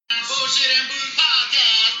Bullshit and Booze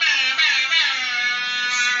Podcast.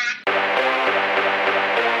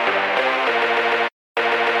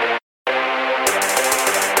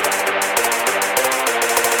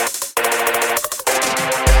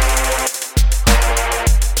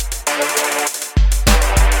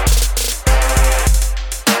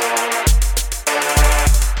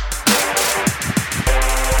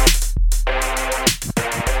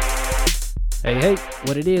 Hey,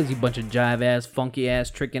 what it is, you bunch of jive-ass, funky-ass,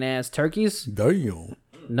 trickin'-ass turkeys? Damn.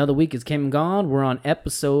 Another week has came and gone. We're on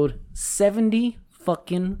episode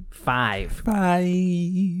 75. 5.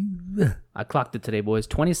 I clocked it today, boys.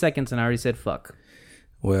 20 seconds and I already said fuck.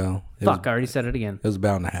 Well, I already said it again. It was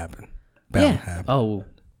bound to happen. Bound to happen. Oh.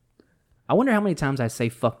 I wonder how many times I say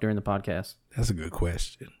fuck during the podcast. That's a good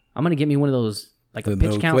question. I'm going to get me one of those, like The a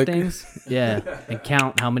pitch no count clicker? things. Yeah, and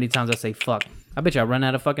count how many times I say fuck. I bet you I run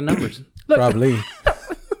out of fucking numbers. Look. Probably.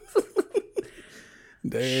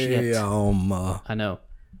 Shit. Damn. I know.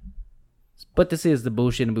 But this is the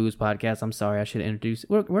Bullshit and Booze Podcast. I'm sorry, I should introduce.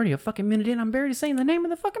 We're already a fucking minute in. I'm barely saying the name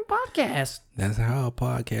of the fucking podcast. That's how a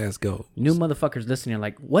podcast goes. New motherfuckers listening are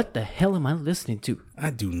like, what the hell am I listening to? I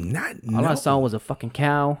do not know. All I saw was a fucking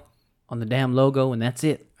cow on the damn logo, and that's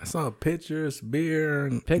it. I saw pictures, beer,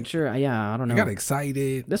 and Picture, yeah, I don't know. I got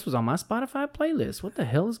excited. This was on my Spotify playlist. What the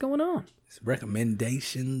hell is going on?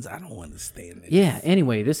 Recommendations. I don't understand this. Yeah,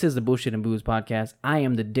 anyway, this is the Bullshit and Booze Podcast. I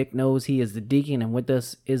am the dicknose. He is the deacon, and with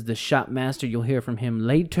us is the shop master. You'll hear from him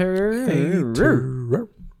later.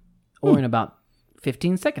 Or in about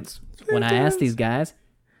 15 seconds. When I ask these guys,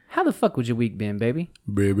 how the fuck was your week been, baby?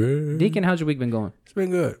 Baby. Deacon, how's your week been going? It's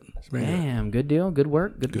been good. It's been Damn, good deal. Good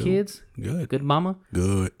work. Good kids. good. Good mama.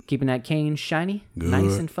 Good. Keeping that cane shiny. Good.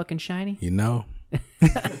 Nice and fucking shiny. You know?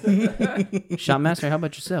 Shop master, how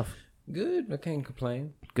about yourself? Good. I can't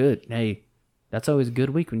complain. Good. Hey, that's always a good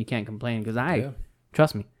week when you can't complain. Because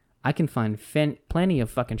trust me, I can find plenty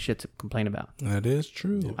of fucking shit to complain about. That is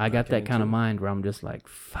true. I got that kind of mind where I'm just like,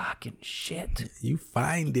 fucking shit. You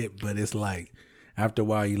find it, but it's like, after a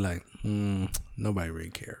while, you're like, nobody really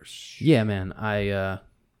cares. Yeah, man. I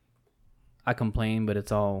complain, but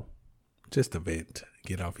it's all... Just a vent.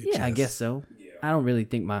 Get off your chest. Yeah, I guess so. I don't really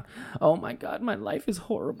think oh my God, my life is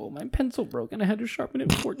horrible. My pencil broke and I had to sharpen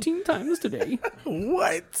it 14 times today.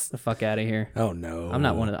 What? The fuck out of here. Oh, no. I'm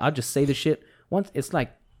not one of them. I'll just say the shit. Once it's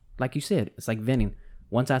like you said, it's like venting.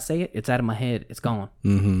 Once I say it, it's out of my head. It's gone.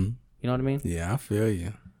 Mm-hmm. You know what I mean? Yeah, I feel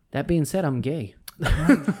you. That being said, I'm gay.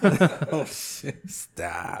 Oh, shit.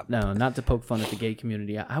 Stop. No, not to poke fun at the gay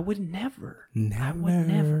community. I would never. Never. I would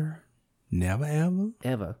never. Never, ever?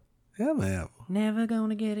 Ever. Ever, ever. Never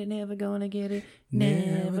gonna get it. Never gonna get it.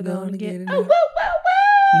 Never gonna get it. Never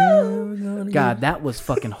gonna God, that was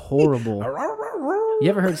fucking horrible. You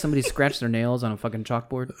ever heard somebody scratch their nails on a fucking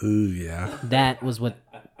chalkboard? Ooh, yeah. That was what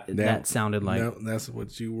that sounded like. No, that's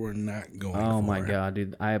what you were not going for. Oh my God,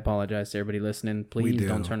 dude. I apologize to everybody listening. Please do.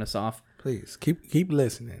 don't turn us off. Please, keep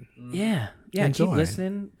listening. Yeah. Enjoy. Keep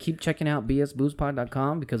listening. Keep checking out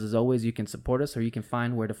bsboozepod.com because as always, you can support us or you can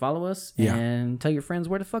find where to follow us and tell your friends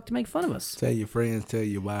where the fuck to make fun of us. Tell your friends, tell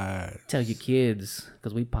your wives. Tell your kids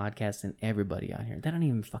because we podcasting everybody out here. That don't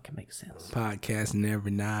even fucking make sense. Podcasting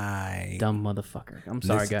every night. Dumb motherfucker. I'm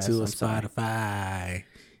sorry, Listen guys. to I'm us sorry. Spotify.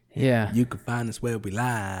 Yeah. You can find us where we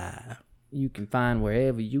live. You can find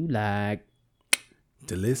wherever you like.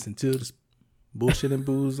 To listen to the Bullshit and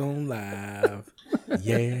Booze on live.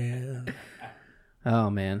 Yeah. Oh,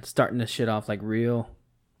 man. Starting this shit off like real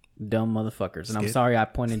dumb motherfuckers. And I'm sorry I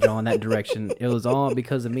pointed y'all in that direction. It was all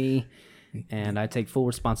because of me. And I take full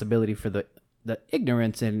responsibility for the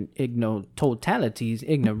ignorance and totalities,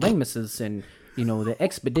 ignoramuses, and, the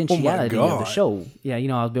expedientiality of the show. Yeah,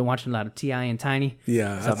 I've been watching a lot of T.I. and Tiny.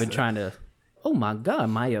 Yeah. So I've been trying to... Oh, my God.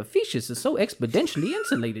 My feces is so exponentially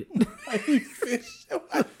insulated.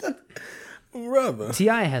 Brother.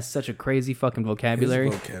 T.I. has such a crazy fucking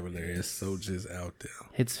vocabulary. His vocabulary is so just out there.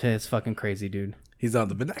 It's fucking crazy, dude. He's on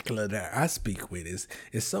the vernacular that I speak with is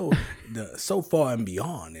so so far and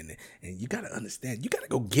beyond, and you gotta understand. You gotta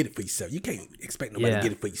go get it for yourself. You can't expect nobody to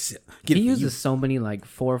get it for yourself. He uses so many like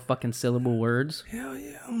 4 fucking syllable words. Hell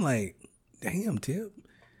yeah! I'm like, damn, Tip.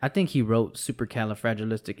 I think he wrote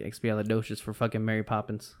supercalifragilisticexpialidocious for fucking Mary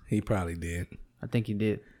Poppins. He probably did. I think he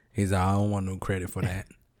did. He's like, I don't want no credit for that.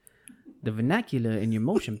 The vernacular in your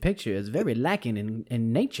motion picture is very lacking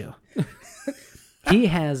in nature. He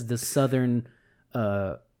has the southern,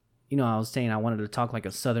 I was saying I wanted to talk like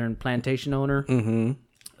a southern plantation owner,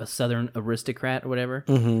 a southern aristocrat or whatever,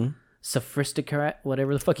 sophisticrat,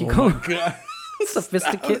 whatever the fuck you call it. God.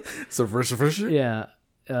 Sophisticate. Sophisticate? Yeah.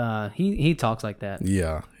 He talks like that.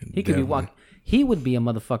 Yeah. He could be walking. He would be a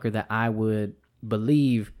motherfucker that I would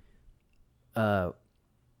believe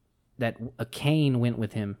that a cane went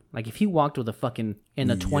with him. Like if he walked with a fucking in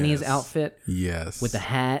the 20s outfit, with the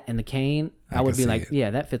hat and the cane, I would be like,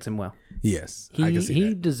 yeah, that fits him well. Yes,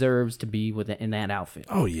 he deserves to be in that outfit.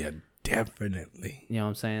 Oh yeah, definitely. You know what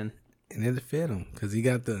I'm saying? And it'll fit him because he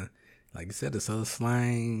got the, like you said, the southern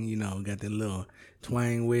slang. You know, got that little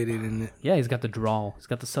twang with it in it. Yeah, he's got the drawl. He's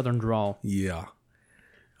got the southern drawl. Yeah.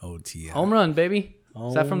 OTI. Home run, baby.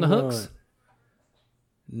 Is that from the Hooks?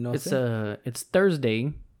 No, it's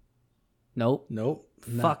Thursday. Nope.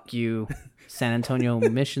 Fuck you. San Antonio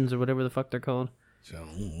Missions or whatever the fuck they're called.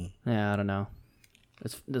 Yeah, I don't know.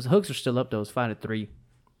 The Hooks are still up though. It's 5-3.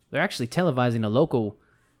 They're actually televising a local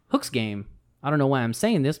Hooks game. I don't know why I'm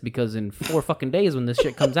saying this because in 4 fucking days when this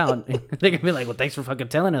shit comes out, they're gonna be like, "Well, thanks for fucking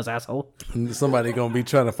telling us, asshole." Somebody gonna be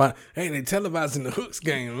trying to find. Hey, they televising the Hooks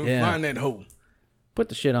game. Find that hoe. Put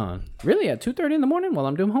the shit on. Really? At 2:30 in the morning while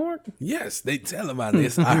I'm doing homework? Yes, they televise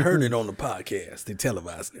this. I heard it on the podcast. They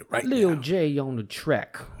televising it right Lil now. J on the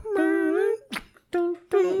track.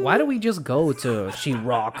 Why do we just go to She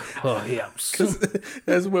Rock Her Hips?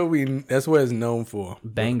 That's what it's known for.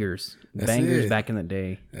 Bangers. That's Bangers it. back in the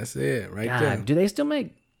day. That's it, right God, there. do they still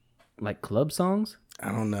make like club songs?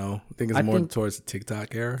 I don't know. I think it's more towards the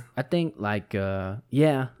TikTok era. I think like I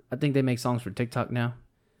think they make songs for TikTok now.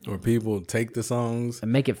 Or people take the songs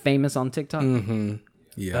and make it famous on TikTok. Mm-hmm.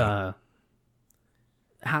 Yeah.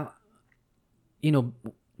 How,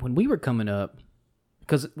 when we were coming up,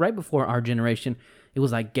 because right before our generation, it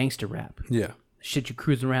was like gangster rap. Yeah. Shit, you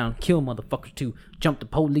cruising around, kill motherfuckers too, jump the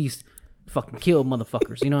police, fucking kill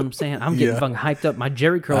motherfuckers. You know what I'm saying? I'm getting fucking hyped up. My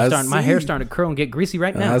Jerry curl my hair starting to curl and get greasy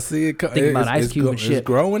right now. I see it. Thinking about Ice Cube and shit. It's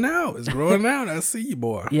growing out. It's growing out. I see you,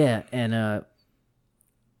 boy. Yeah, and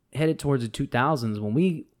headed towards the 2000s when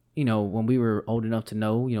we were old enough to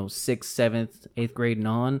know, 6th, 7th, 8th grade and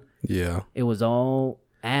on. Yeah. It was all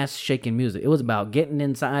ass shaking music. It was about getting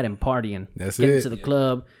inside and partying. That's getting it. to the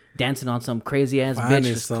club, dancing on some crazy ass bitch,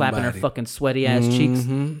 just clapping her fucking sweaty ass cheeks,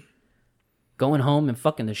 going home and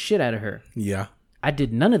fucking the shit out of her. Yeah. I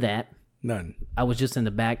did none of that. None. I was just in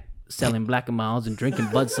the back selling Black and Milds and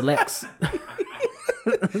drinking Bud Selects.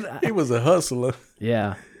 He was a hustler.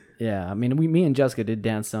 Yeah. I mean, me and Jessica did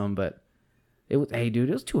dance some, but it was, hey, dude,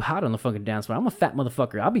 it was too hot on the fucking dance floor. I'm a fat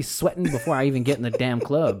motherfucker. I'll be sweating before I even get in the damn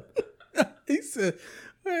club. He said,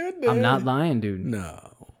 I'm not lying, dude.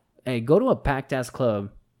 No. Hey, go to a packed ass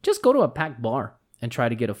club. Just go to a packed bar and try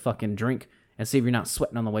to get a fucking drink and see if you're not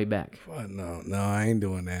sweating on the way back. No, I ain't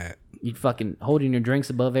doing that. You fucking holding your drinks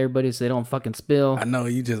above everybody so they don't fucking spill. I know,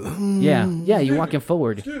 you just... Yeah, you walking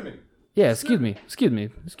forward. Excuse me. Yeah, excuse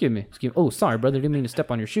me. Oh, sorry, brother. Didn't mean to step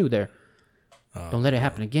on your shoe there. Don't let it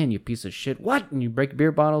happen again, you piece of shit. What? And you break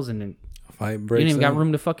beer bottles and then fight you breaks. didn't even got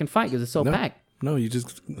room to fucking fight because it's so packed. No, you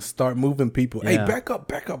just start moving people. Yeah. Hey, back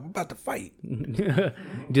up. I'm about to fight.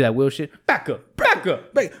 Do that Will shit. Back up.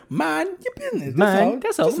 Mind your business.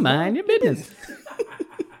 That's all. Mind your business.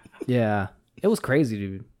 Yeah. It was crazy,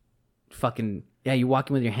 dude. Fucking, yeah, you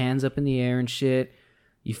walking with your hands up in the air and shit.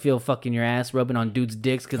 You feel fucking your ass rubbing on dudes'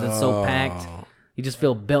 dicks because it's so packed. You just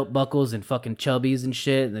feel belt buckles and fucking chubbies and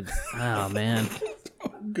shit. And oh, man.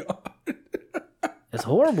 Oh, God. It's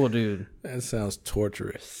horrible, dude. That sounds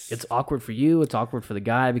torturous. It's awkward for you. It's awkward for the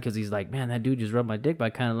guy because he's like, man, that dude just rubbed my dick, but I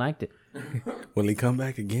kind of liked it. Will he come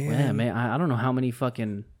back again? Yeah, man. I don't know how many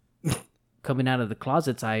fucking coming out of the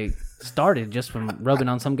closets I started just from rubbing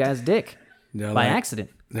on some guy's dick by accident.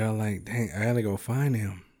 They're like, dang, I gotta go find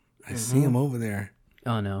him. I see him over there.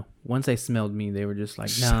 Oh, no. Once they smelled me, they were just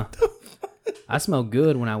like, nah. I smell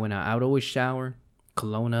good when I went out. I would always shower,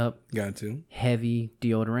 cologne up. Got to. Heavy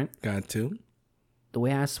deodorant. Got to. The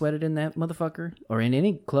way I sweated in that motherfucker, or in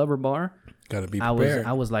any club or bar, gotta be prepared.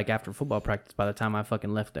 I was like after football practice by the time I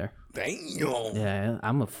fucking left there. Damn.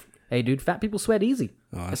 Yeah, hey, dude, fat people sweat easy.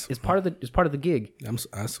 Oh, it's part of the gig.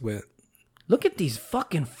 I sweat. Look at these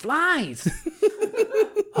fucking flies.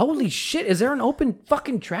 Holy shit! Is there an open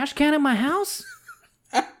fucking trash can in my house?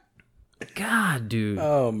 God, dude.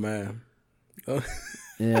 Oh man. Oh.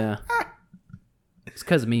 Yeah. It's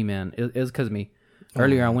because of me, man. It was because of me.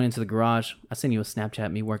 Earlier, I went into the garage. I sent you a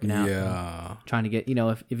Snapchat, me working out. Yeah. Trying to get,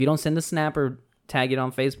 if you don't send the snap or tag it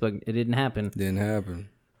on Facebook, it didn't happen. Didn't happen.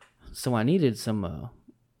 So I needed some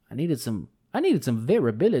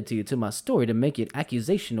variability to my story to make it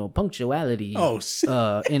accusational punctuality. Oh, shit.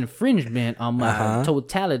 Infringement on my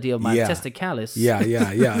totality of my testicalis.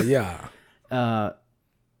 Yeah.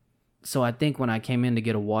 So I think when I came in to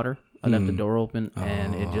get a water, I left the door open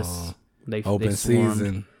and it just, they open swarmed.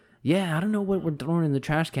 Season. Yeah, I don't know what we're throwing in the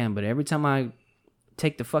trash can, but every time I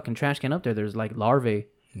take the fucking trash can up there's like larvae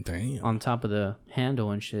Damn. on top of the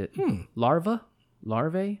handle and shit. Larvae?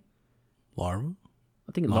 Larva?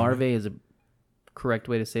 I think larvae is a correct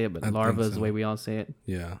way to say it, but larva is the way we all say it.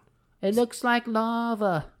 Yeah. It looks like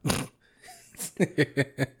lava.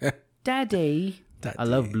 Daddy. I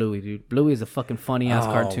love Bluey, dude. Bluey is a fucking funny-ass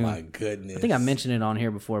cartoon. Oh, my goodness. I think I mentioned it on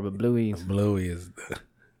here before, but Bluey is...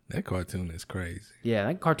 That cartoon is crazy. Yeah,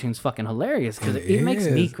 that cartoon's fucking hilarious because it makes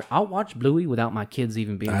me... I'll watch Bluey without my kids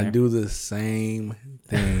even being there. I do the same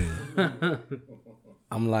thing.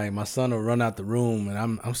 I'm like, my son will run out the room, and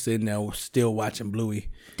I'm sitting there still watching Bluey.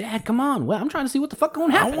 Dad, come on. Well, I'm trying to see what the fuck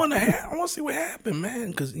gonna happen. I want to see what happened,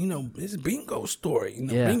 man, because, it's Bingo's story.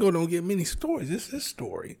 Bingo don't get many stories. It's his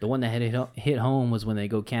story. The one that had hit home was when they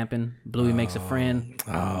go camping. Bluey makes a friend.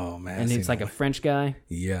 Oh, man. And it's like a French guy.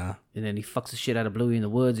 Yeah. And then he fucks the shit out of Bluey in the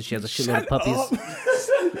woods, and she has a shitload of puppies.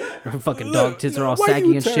 Her fucking dog tits are all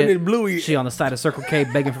saggy and shit. Bluey? She on the side of Circle K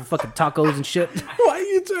begging for fucking tacos and shit. Why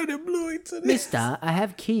you turning Bluey to this? Mister, I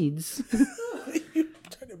have kids. You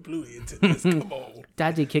turning Bluey into this? Come on.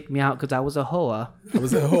 Daddy kicked me out because I was a hoa. I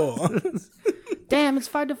was a whore. Damn, it's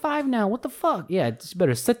 5-5 now. What the fuck? Yeah, you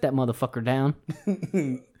better sit that motherfucker down.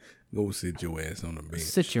 Go sit your ass on the bench.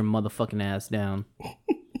 Sit your motherfucking ass down.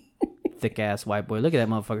 Thick ass white boy. Look at that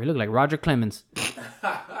motherfucker. He look like Roger Clemens.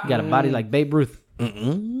 He got a body like Babe Ruth. I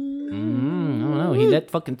don't know. He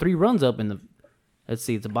let fucking 3 runs up in the... Let's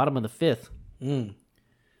see. It's the bottom of the 5th.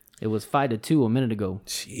 It was 5-2 a minute ago.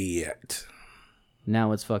 Shit.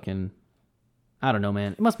 Now it's fucking... I don't know,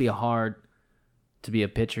 man. It must be hard to be a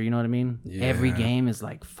pitcher. You know what I mean? Yeah. Every game is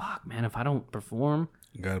like, fuck, man. If I don't perform...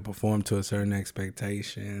 You got to perform to a certain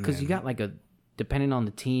expectation. Because you got like a... Depending on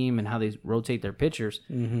the team and how they rotate their pitchers,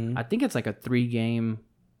 I think it's like a 3-game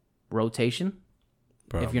rotation.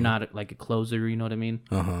 Probably. If you're not like a closer, you know what I mean?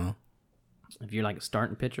 Uh-huh. If you're like a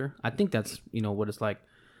starting pitcher. I think that's, what it's like.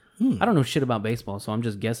 I don't know shit about baseball, so I'm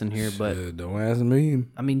just guessing here. But don't ask me.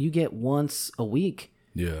 I mean, you get once a week.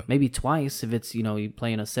 Yeah. Maybe twice if it's, you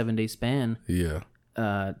play in a 7-day span. Yeah.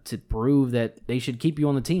 To prove that they should keep you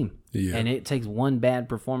on the team. Yeah. And it takes one bad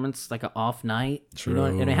performance, like an off night. True.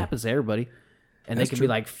 And it happens to everybody. And they could be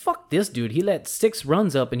like, fuck this dude. He let 6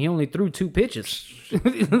 runs up and he only threw 2 pitches.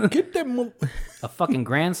 Get that a fucking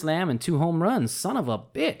grand slam and 2 home runs. Son of a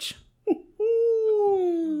bitch.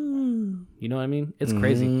 You know what I mean? It's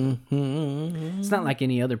crazy. It's not like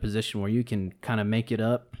any other position where you can kind of make it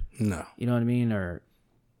up. No. You know what I mean? Or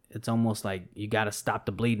it's almost like you got to stop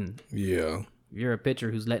the bleeding. Yeah. If you're a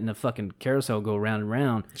pitcher who's letting the fucking carousel go round and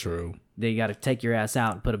round. True. They got to take your ass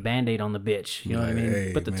out and put a Band-Aid on the bitch. You know what I mean?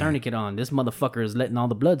 Hey, put the tourniquet on. This motherfucker is letting all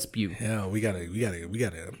the blood spew. Hell, we gotta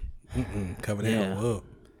cover that up.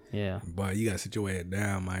 Yeah. Boy, you gotta sit your ass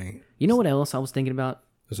down, man. You know what else I was thinking about?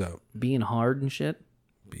 What's up? Being hard and shit.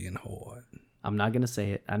 Being hard. I'm not gonna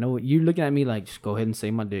say it. I know you're looking at me like, just go ahead and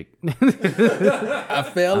say my dick.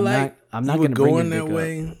 I felt I'm not you were gonna bring going your that dick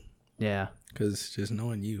way. up. Yeah. Because just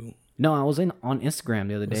knowing you. No, I was on Instagram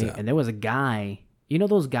the other day, and there was a guy. You know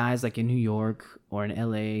those guys like in New York or in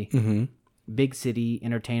LA, big city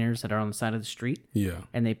entertainers that are on the side of the street? Yeah.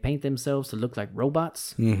 And they paint themselves to look like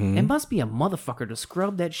robots? It must be a motherfucker to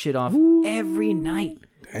scrub that shit off every night.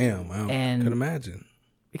 Damn, I can imagine.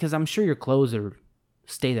 Because I'm sure your clothes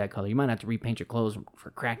stay that color. You might have to repaint your clothes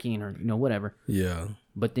for cracking or, whatever. Yeah.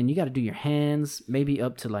 But then you got to do your hands, maybe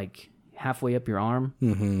up to like halfway up your arm,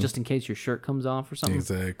 just in case your shirt comes off or something.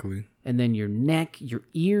 Exactly. And then your neck, your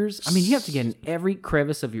ears. I mean, you have to get in every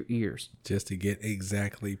crevice of your ears. Just to get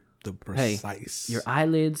exactly the precise. Your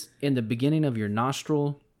eyelids, in the beginning of your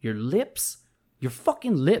nostril, your lips, your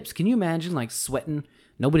fucking lips. Can you imagine like sweating?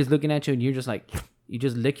 Nobody's looking at you and you're just like, you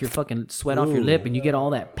just lick your fucking sweat off your lip and you get all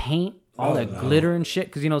that paint, all that glitter and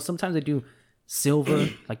shit. Because, sometimes they do silver,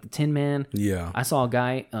 like the Tin Man. Yeah. I saw a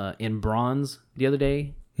guy in bronze the other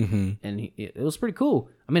day. And it was pretty cool.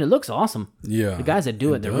 I mean, it looks awesome. Yeah. The guys that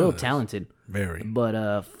do it, they're real talented. Very.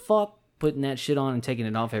 But fuck putting that shit on and taking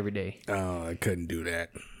it off every day. Oh, I couldn't do that.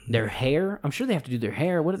 Their hair? I'm sure they have to do their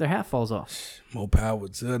hair. What if their hat falls off? More power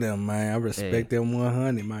to them, man. I respect them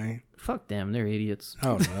 100, man. Fuck them. They're idiots.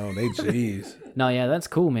 Oh, no. They G's. No, yeah, that's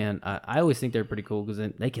cool, man. I always think they're pretty cool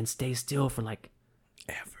because they can stay still for like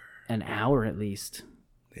an hour at least.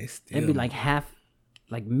 They still. It'd be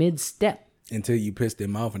like mid-step. Until you piss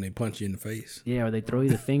them off and they punch you in the face. Yeah, or they throw you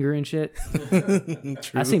the finger and shit.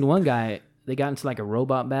 I seen one guy, they got into like a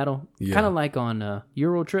robot battle. Yeah. Kind of like on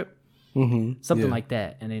Euro Trip. Something like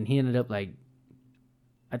that. And then he ended up like,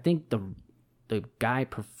 I think the guy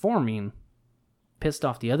performing pissed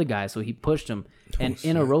off the other guy, so he pushed him. And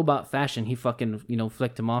in a robot fashion, he fucking,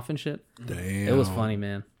 flicked him off and shit. Damn. It was funny,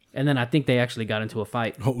 man. And then I think they actually got into a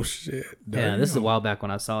fight. Oh, shit. Damn. Yeah, this is a while back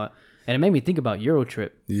when I saw it. And it made me think about Euro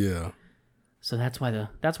Trip. Yeah. So that's why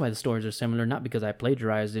the stories are similar. Not because I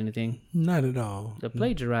plagiarized anything. Not at all. The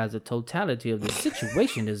plagiarize the totality of the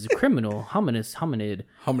situation is criminal, hominid,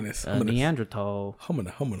 Neanderthal.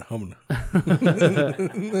 Homina.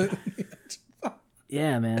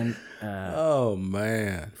 Yeah, man. Oh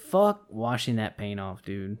man. Fuck washing that paint off,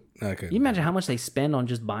 dude. Okay. You imagine how much they spend on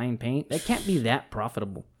just buying paint? That can't be that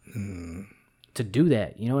profitable to do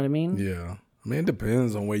that. You know what I mean? Yeah. I mean, it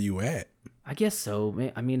depends on where you at. I guess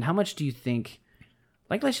so. I mean, how much do you think?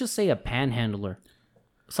 Like, let's just say a panhandler,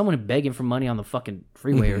 someone begging for money on the fucking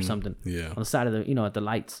freeway or something. Yeah. On the side of the, at the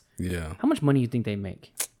lights. Yeah. How much money do you think they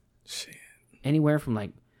make? Shit. Anywhere from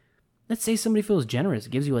like, let's say somebody feels generous,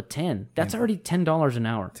 gives you a 10. That's already $10 an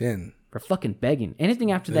hour 10. for fucking begging.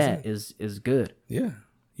 Anything after that is good. Yeah.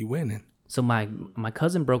 You winning. So my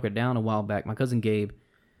cousin broke it down a while back. My cousin Gabe,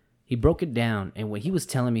 he broke it down, and what he was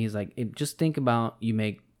telling me, he's like, just think about you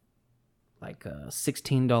make like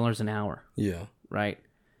 $16 an hour, Yeah. right?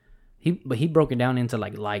 But he broke it down into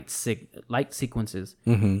like light sequences.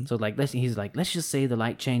 Mm-hmm. So like let's just say the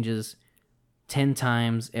light changes 10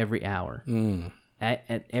 times every hour.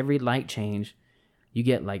 At every light change, you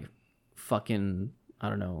get like fucking, I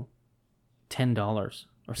don't know, $10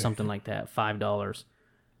 or something like that, $5.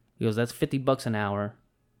 He goes, that's $50 an hour,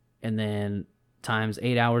 and then times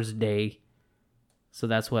 8 hours a day. So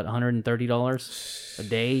that's what, $130 a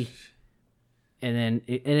day. And then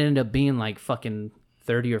it ended up being like fucking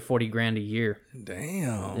 30 or 40 grand a year.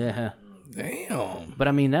 Damn. Yeah. Damn. But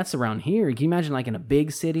I mean, that's around here. Can you imagine like in a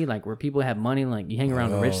big city, like where people have money, like you hang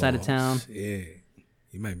around the rich side of town? Yeah.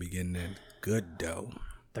 You might be getting that good dough.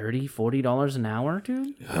 $30, $40 an hour,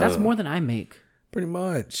 dude? That's more than I make. Pretty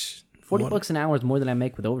much. $40 an hour is more than I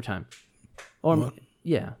make with overtime. Or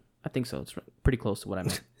yeah, I think so. It's pretty close to what I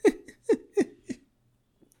make.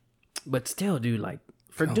 But still, dude, like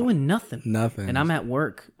for doing nothing. Nothing. And I'm at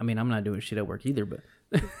work. I mean, I'm not doing shit at work either, but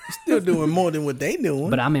Still doing more than what they doing.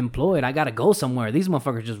 but I'm employed. I gotta go somewhere. These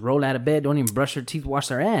motherfuckers just roll out of bed, don't even brush their teeth, wash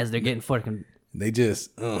their ass. They're getting fucking They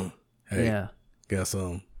just, hey, yeah. got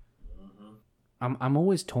some. I'm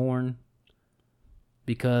always torn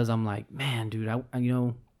because I'm like, man, dude, I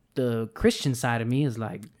the Christian side of me is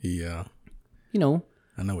like, Yeah.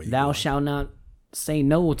 I know what you thou shalt not say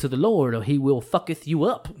no to the Lord or he will fucketh you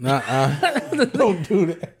up. Don't do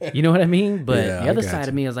that. You know what I mean? But Yeah, the other I got side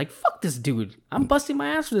of me is like, fuck this dude. I'm busting my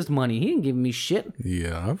ass for this money. He ain't giving me shit.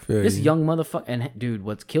 Yeah, I feel This you. young motherfucker. And dude,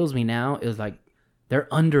 what kills me now is like, they're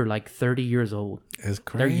under like 30 years old. It's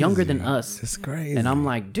crazy. They're younger than us. It's crazy. And I'm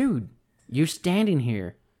like, dude, you're standing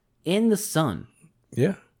here in the sun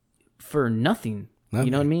yeah. for nothing. You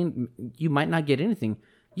know what I mean? You might not get anything.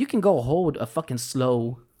 You can go hold a fucking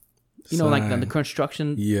slow, like the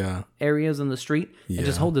construction Yeah. areas on the street and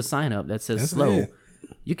just hold the sign up that says That's slow. it.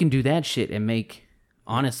 You can do that shit and make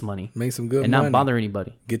honest money. Make some good and money. not bother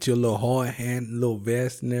anybody. Get your little hard hand, little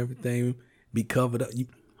vest and everything. Be covered up. You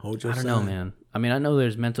hold your I don't know, man. I mean, I know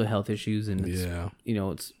there's mental health issues and it's, Yeah.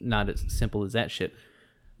 It's not as simple as that shit.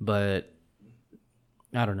 But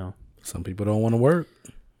I don't know. Some people don't want to work.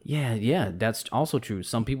 Yeah, that's also true.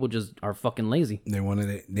 Some people just are fucking lazy. They want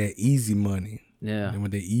that easy money. Yeah. They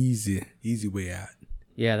want the easy way out.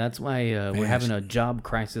 Yeah, that's why we're having a job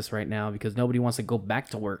crisis right now because nobody wants to go back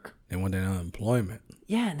to work. They want that unemployment.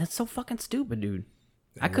 Yeah, and that's so fucking stupid, dude.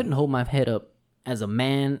 I couldn't hold my head up as a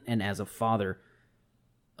man and as a father,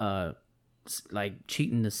 like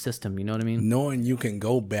cheating the system. You know what I mean? Knowing you can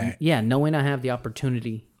go back. Yeah, knowing I have the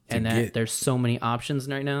opportunity and that there's so many options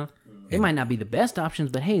right now. It might not be the best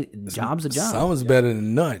options, but hey, job's a job. Something's better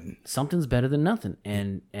than nothing. Something's better than nothing.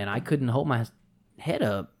 And I couldn't hold my head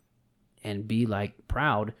up and be like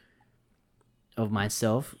proud of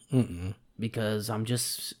myself because I'm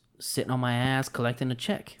just sitting on my ass collecting a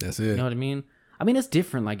check. That's it. You know what I mean? I mean, it's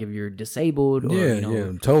different. Like if you're disabled or,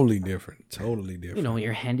 Yeah, totally different. Totally different.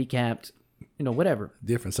 You're handicapped, whatever.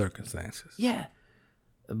 Different circumstances. Yeah.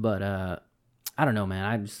 But, I don't know,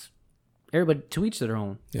 man. Everybody to each their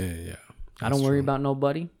own. Yeah. I don't worry about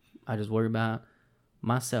nobody. I just worry about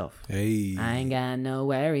myself. Hey. I ain't got no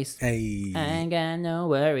worries. Hey. I ain't got no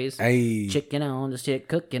worries. Hey. Chicken on the shit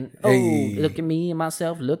cooking. Hey. Oh, look at me and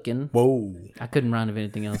myself looking. Whoa. I couldn't rhyme of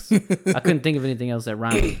anything else. I couldn't think of anything else that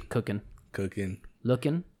rhymed with cooking. Cooking.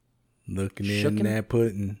 Looking. Looking Shookin'. in that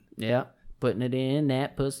pudding. Yeah. Putting it in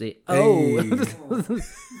that pussy. Hey. Oh.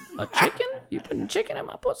 A chicken? You putting chicken in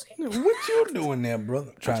my pussy? What you doing there,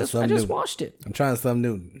 brother? I just washed it. I'm trying something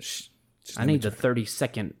new. Shh. I need the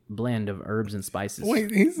 30-second blend of herbs and spices.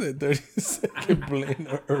 Wait, he said 30-second blend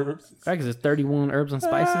of herbs. Right, because it's 31 herbs and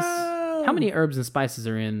spices. How many herbs and spices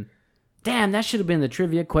are in? Damn, that should have been the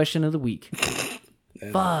trivia question of the week.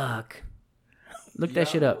 Fuck. Look that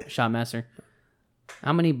shit up, Shotmaster.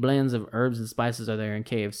 How many blends of herbs and spices are there in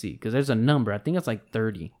KFC? Because there's a number. I think it's like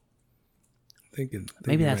 30.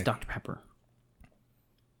 Maybe that's Dr. Pepper.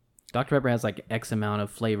 Dr. Pepper has like X amount of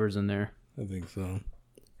flavors in there. I think so.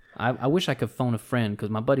 I wish I could phone a friend because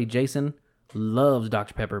my buddy Jason loves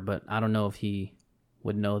Dr. Pepper, but I don't know if he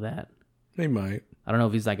would know that. They might. I don't know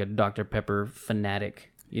if he's like a Dr. Pepper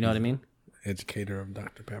fanatic. You know what I mean? Educator of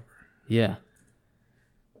Dr. Pepper. Yeah.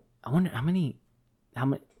 I wonder how many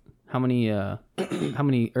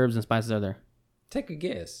herbs and spices are there? Take a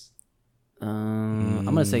guess. I'm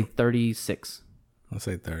gonna say 36. I'll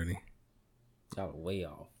say 30. Y'all way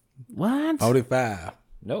off. What? 45.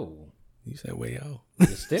 No. You said way off. You're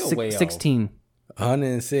still way off. 16.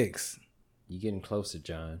 106. You're getting closer,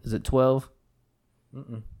 John. Is it 12?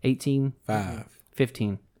 18? 5.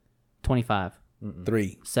 15? 25?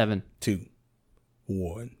 3. 7? 2.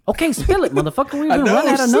 1. Okay, spill it, motherfucker. We've been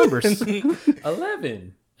running out of numbers.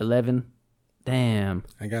 11. 11. Damn.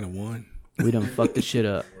 I got a 1. We done fucked the shit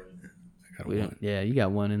up. I got a 1. Yeah, you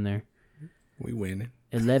got 1 in there. We winning.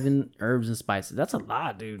 11 herbs and spices. That's a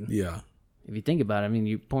lot, dude. Yeah. If you think about it, I mean,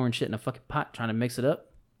 you're pouring shit in a fucking pot trying to mix it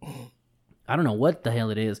up. I don't know what the hell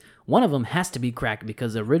it is. One of them has to be cracked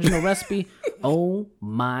because the original recipe, oh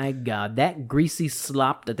my God, that greasy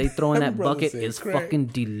slop that they throw in that bucket is fucking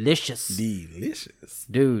delicious. Delicious.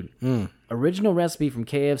 Dude, original recipe from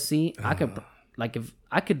KFC, I could, like, if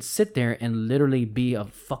I could sit there and literally be a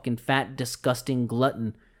fucking fat, disgusting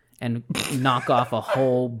glutton and knock off a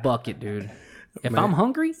whole bucket, dude. If I'm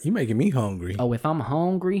hungry. You making me hungry. Oh, if I'm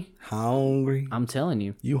hungry. Hungry. I'm telling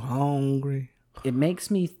you. You hungry. It makes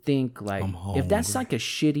me think, like, if that's like a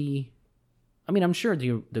shitty. I mean, I'm sure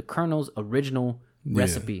the Colonel's original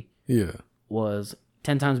recipe was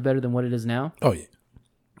 10 times better than what it is now. Oh, yeah.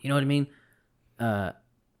 You know what I mean?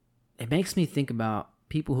 It makes me think about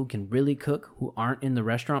people who can really cook who aren't in the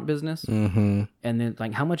restaurant business. Mm-hmm. And then,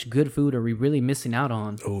 like, how much good food are we really missing out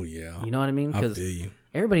on? Oh, yeah. You know what I mean? I feel you.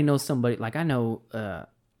 Everybody knows somebody. Like, I know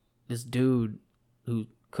this dude who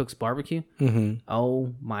cooks barbecue. Mm-hmm.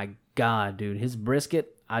 Oh, my God, dude. His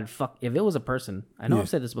brisket, I'd fuck. If it was a person, I know I've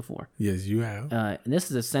said this before. Yes, you have. And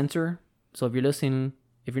this is a sensor. So if you're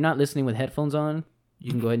not listening with headphones on,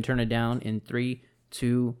 you can go ahead and turn it down in 3,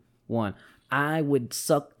 2, 1. I would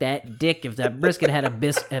suck that dick if that brisket had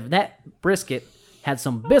if that brisket had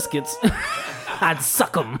some biscuits. I'd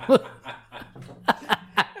suck them.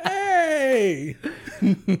 Hey.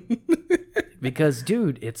 Because,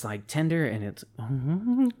 dude, it's like tender and it's.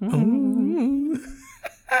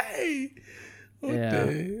 Hey. Yeah.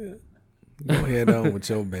 Go ahead on with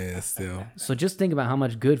your bad self. So just think about how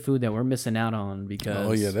much good food that we're missing out on because.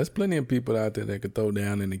 Oh, yeah. There's plenty of people out there that could throw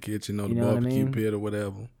down in the kitchen or the barbecue pit or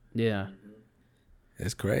whatever. Yeah.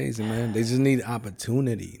 It's crazy, man. They just need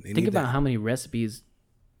opportunity. Think about how many recipes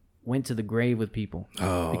went to the grave with people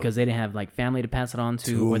because they didn't have like family to pass it on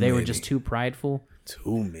to, or they were just too prideful.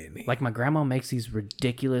 Too many. Like my grandma makes these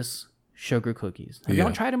ridiculous sugar cookies. Have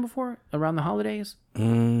y'all tried them before around the holidays?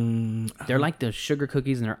 They're like the sugar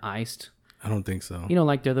cookies and they're iced. I don't think so. You know,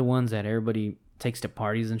 like they're the ones that everybody takes to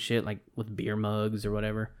parties and shit, like with beer mugs or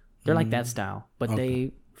whatever. They're like that style, but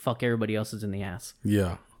they fuck everybody else's in the ass.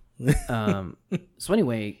 Yeah. So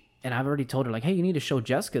anyway, and I've already told her like, hey, you need to show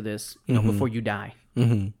Jessica this, you know, before you die.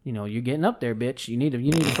 Mm-hmm. You know, you're getting up there, bitch. You need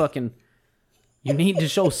to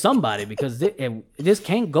show somebody because this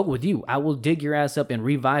can't go with you. I will dig your ass up and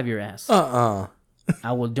revive your ass. I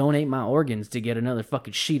will donate my organs to get another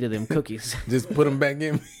fucking sheet of them cookies. Just put them back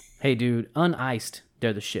in. Hey, dude, uniced,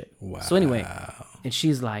 they're the shit. Wow. So anyway, and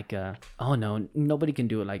she's like, oh no, nobody can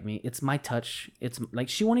do it like me. It's my touch. It's like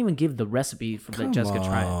she won't even give the recipe for that Jessica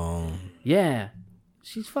try it. Yeah,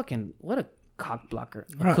 she's fucking what a cock blocker,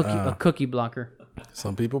 a cookie blocker.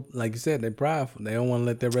 Some people, like you said, they're prideful. They don't want to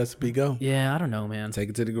let their recipe go. Yeah, I don't know, man. Take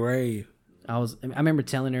it to the grave. I remember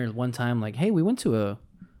telling her one time, like, hey, we went to a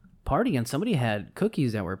party and somebody had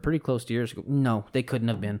cookies that were pretty close to yours. No, they couldn't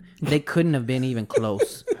have been. They couldn't have been even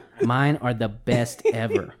close. Mine are the best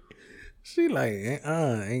ever. She like,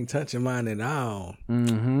 ain't touching mine at all.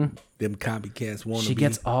 Mm-hmm. Them copycats want to be. She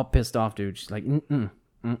gets all pissed off, dude. She's like,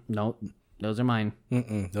 no, those are mine.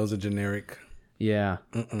 Those are generic. Yeah.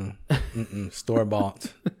 Store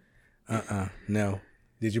bought. No.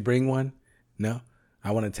 Did you bring one? No.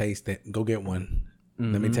 I want to taste it. Go get one.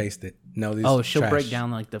 Let me taste it. No, these she'll trash. break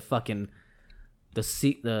down like the fucking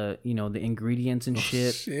the ingredients and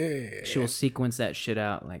shit. She'll sequence that shit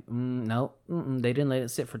out like no, they didn't let it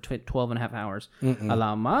sit for 12 and a half hours. A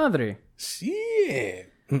la madre.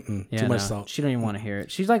 Shit. Too much salt. She don't even want to hear it.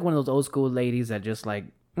 She's like one of those old school ladies that just like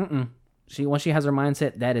she once she has her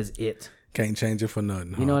mindset, that is it. Can't change it for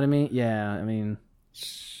nothing. You know what I mean? Yeah, I mean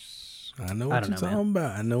I know I what don't you're know, man. talking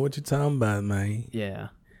about. I know what you're talking about, man. Yeah.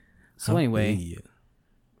 So anyway, Yeah.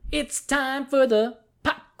 it's time for the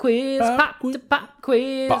pop quiz. Pop Pop the pop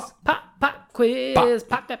quiz. Pop quiz.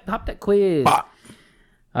 Pop that quiz. Pop.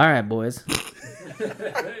 All right, boys.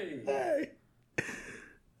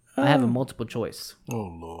 I have a multiple choice.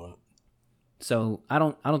 Oh Lord. So I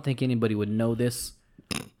don't think anybody would know this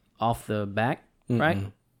off the back,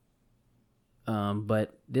 right?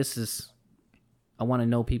 But this is, I want to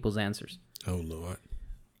know people's answers. Oh Lord.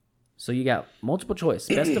 So you got multiple choice,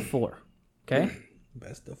 best of 4. Okay.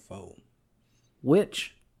 Best of 4.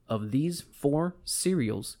 Which of these 4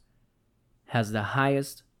 cereals has the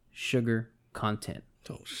highest sugar content?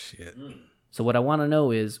 Oh shit. So what I want to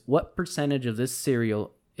know is what percentage of this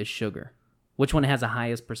cereal is sugar? Which one has the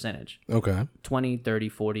highest percentage? Okay. 20, 30,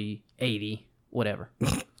 40, 80, whatever.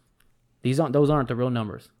 Those aren't the real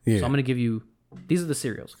numbers. Yeah. So I'm going to give you, these are the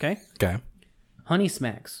cereals, okay? Okay. Honey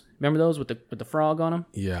Smacks. Remember those with the frog on them?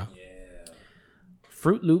 Yeah.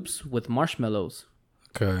 Fruit Loops with marshmallows.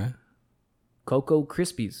 Okay. Cocoa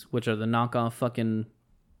Krispies, which are the knockoff fucking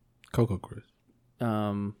Cocoa Crisp.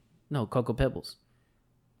 no, Cocoa Pebbles.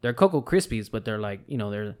 They're Cocoa Krispies, but they're like,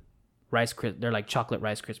 they're they're like chocolate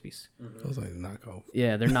Rice Krispies. I was like knockoff.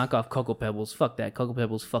 Yeah, they're knockoff Cocoa Pebbles. Fuck that. Cocoa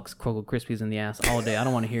Pebbles fucks Cocoa Krispies in the ass all day. I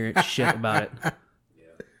don't want to hear shit about it.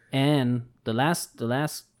 And the last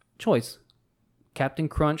choice, Captain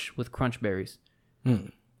Crunch with Crunch Berries.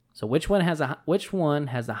 So which one has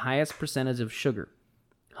the highest percentage of sugar?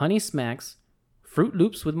 Honey Smacks, Fruit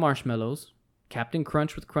Loops with marshmallows, Captain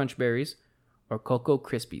Crunch with Crunch Berries, or Cocoa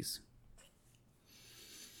Krispies?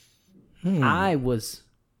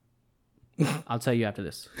 I'll tell you after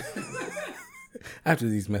this. After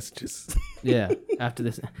these messages. Yeah, after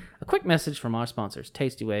this. A quick message from our sponsors,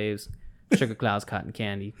 Tasty Waves, Sugar Clouds Cotton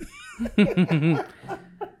Candy.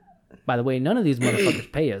 By the way, none of these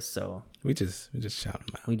motherfuckers pay us, so We just shout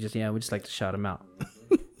them out. we just like to shout them out.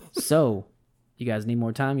 So, you guys need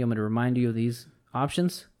more time? You want me to remind you of these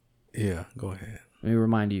options? Yeah, go ahead. Let me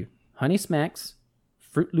remind you. Honey Smacks,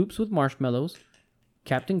 Fruit Loops with marshmallows,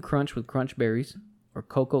 Captain Crunch with Crunch Berries, or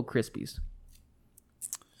Cocoa Krispies?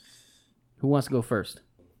 Who wants to go first?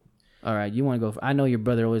 All right, you want to go. I know your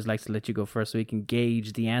brother always likes to let you go first so he can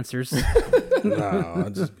gauge the answers. No, I'll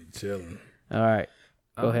just be chilling. All right,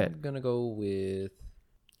 go I'm ahead. gonna go with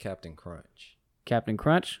Captain Crunch. Captain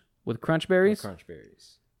Crunch with Crunch Berries? Crunch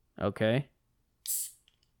berries. Okay.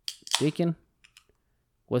 Deacon,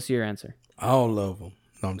 what's your answer? All of them.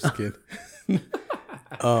 No, I'm just kidding.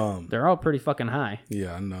 They're all pretty fucking high.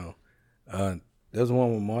 Yeah, I know. There's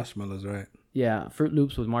one with marshmallows, right? Yeah, Fruit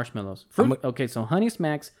Loops with marshmallows. Okay, so Honey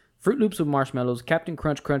Smacks, Fruit Loops with marshmallows, Captain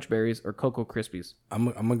Crunch Crunch Berries, or Cocoa Krispies?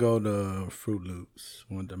 I'm gonna go to Fruit Loops.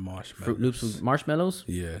 One of the marshmallows. Fruit Loops with marshmallows?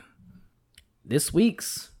 Yeah. This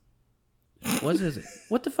week's. What is it?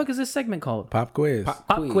 What the fuck is this segment called? Pop quiz.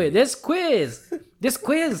 Pop quiz. This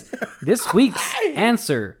week's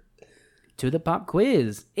answer to the pop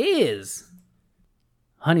quiz is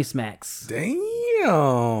Honey Smacks.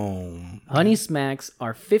 Damn. Honey Smacks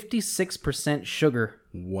are 56% sugar,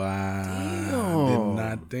 Wow. Did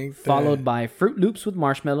not think that. followed by Fruit Loops with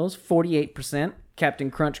marshmallows, 48%,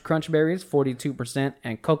 Captain Crunch Crunch Berries, 42%,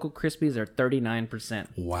 and Cocoa Krispies are 39%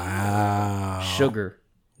 Wow. sugar.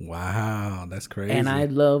 Wow, that's crazy. And I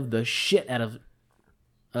love the shit out of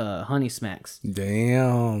Honey Smacks.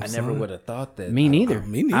 Damn. I never would have thought that. Me neither.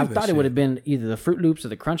 me neither, I thought it shit. would have been either the Fruit Loops or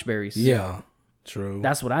the Crunch Berries. Yeah. True.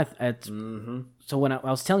 That's what So when I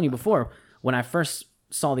was telling you before, when I first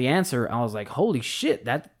saw the answer, I was like, holy shit,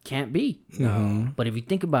 that can't be. No. But if you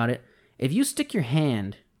think about it, if you stick your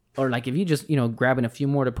hand, or like if you just, grabbing a few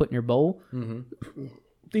more to put in your bowl,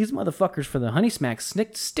 these motherfuckers for the Honey Smacks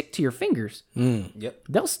stick to your fingers. Yep.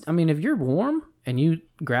 If you're warm and you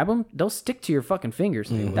grab them, they'll stick to your fucking fingers.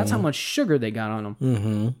 That's how much sugar they got on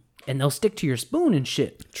them. And they'll stick to your spoon and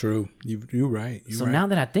shit. True. You're right. So now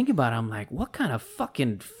that I think about it, I'm like, what kind of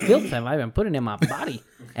fucking filth have I been putting in my body?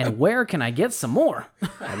 And where can I get some more?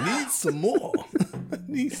 I need some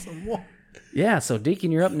more. Yeah, so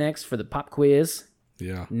Deacon, you're up next for the pop quiz.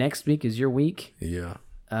 Yeah. Next week is your week. Yeah.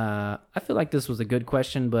 I feel like this was a good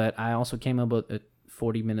question, but I also came up with it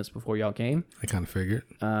 40 minutes before y'all came. I kind of figured.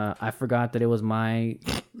 I forgot that it was my...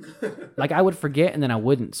 Like, I would forget and then I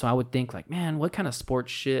wouldn't. So I would think like, man, what kind of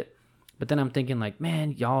sports shit? But then I'm thinking like,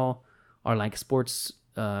 man, y'all are like sports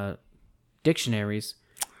dictionaries.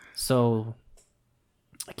 So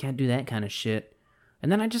I can't do that kind of shit.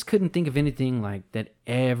 And then I just couldn't think of anything like that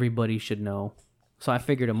everybody should know. So I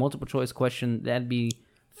figured a multiple choice question, that'd be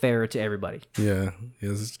fair to everybody. Yeah.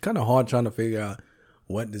 It's kind of hard trying to figure out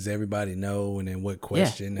what does everybody know and then what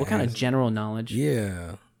question. Yeah, what kind of general knowledge.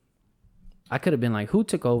 Yeah. I could have been like, who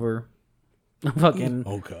took over fucking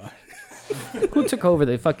Oh God. who took over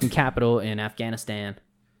the fucking capital in Afghanistan?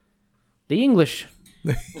 The English.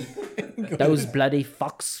 Those bloody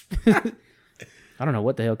fucks. I don't know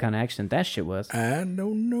what the hell kind of accent that shit was. I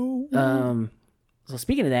don't know. So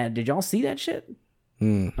speaking of that, did y'all see that shit?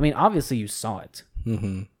 Mm. I mean, obviously you saw it.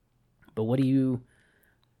 Mm-hmm. But what do you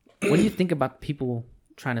think about people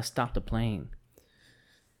trying to stop the plane?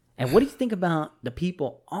 And what do you think about the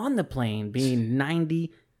people on the plane being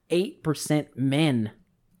 98% men?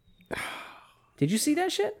 Did you see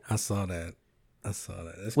that shit? I saw that. That's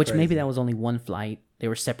Which crazy. maybe that was only one flight. They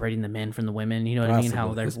were separating the men from the women. You know what I mean? How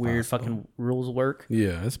Possible. their It's weird possible. fucking rules work.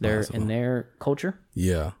 Yeah, it's They're possible. in their culture.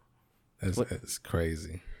 Yeah, it's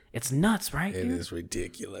crazy. It's nuts, right? It dude? is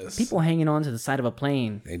ridiculous. People hanging on to the side of a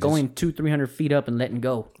plane, They just- going 200-300 feet up and letting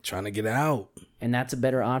go. trying to get out. And that's a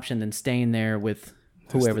better option than staying there with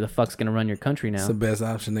whoever the fuck's going to run your country now. It's the best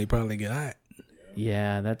option they probably got.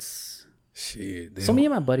 Yeah, that's... Shit. So me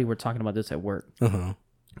and my buddy were talking about this at work. Uh-huh.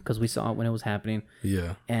 Because we saw it when it was happening.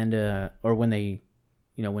 Yeah. And, or when they,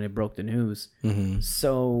 when it broke the news. Mm-hmm.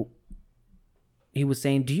 So he was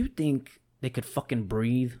saying, do you think they could fucking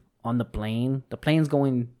breathe on the plane? The plane's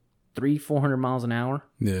going 300-400 miles an hour.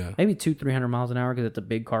 Yeah. Maybe 200-300 miles an hour because it's a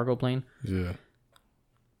big cargo plane. Yeah.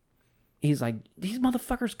 He's like, these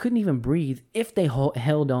motherfuckers couldn't even breathe if they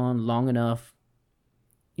held on long enough,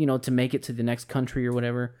 to make it to the next country or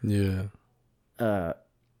whatever. Yeah.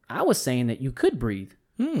 I was saying that you could breathe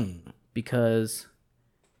Hmm. because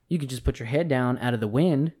you could just put your head down out of the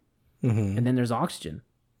wind Mm-hmm. and then there's oxygen.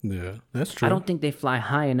 Yeah. That's true. I don't think they fly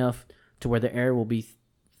high enough to where the air will be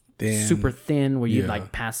Then- super thin where you'd yeah.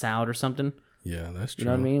 like pass out or something. Yeah, that's true. You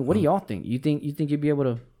know what I mean? What do y'all think? You think you'd be able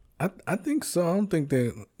to? I think so. I don't think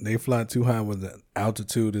that they fly too high with the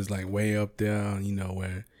altitude is like way up there,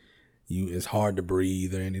 where it's hard to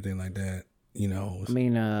breathe or anything like that. I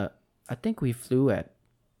mean, I think we flew at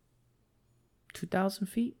 2,000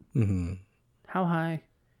 feet. Mm-hmm. How high?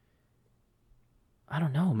 I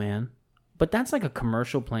don't know, man. But that's like a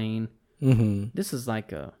commercial plane. Mm-hmm. This is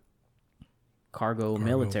like a cargo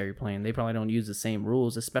military plane. They probably don't use the same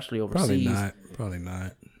rules, especially overseas. Probably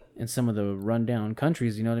not. In some of the rundown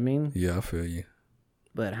countries, you know what I mean? Yeah, I feel you.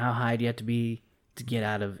 But how high do you have to be to get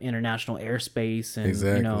out of international airspace and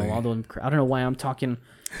Exactly. all those? I don't know why I'm talking.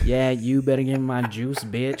 Yeah, you better give me my juice,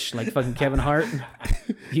 bitch. Like fucking Kevin Hart.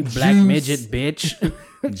 You black Juice. midget, bitch.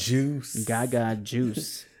 Juice. Gaga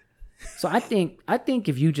juice. So I think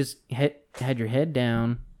if you just had your head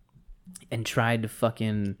down and tried to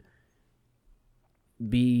fucking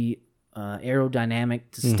be aerodynamic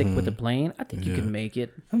to stick with the plane, I think you could make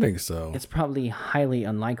it. I think so. It's probably highly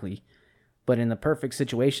unlikely, but in the perfect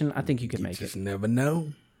situation, I think you could make Just it. never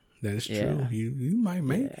know. That is Yeah. true. You might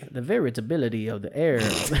make it. The veritability of the air.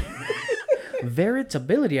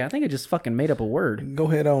 Veritability. I think I just fucking made up a word. Go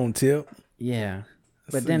ahead on, Tip. Yeah.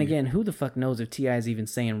 But then again, who the fuck knows if T.I. is even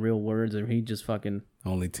saying real words or he just fucking...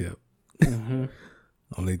 Only Tip.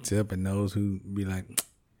 Only Tip and knows who be like,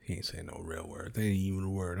 he ain't saying no real word. That ain't even a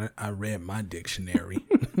word. I read my dictionary.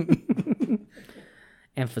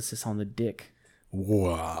 Emphasis on the dick.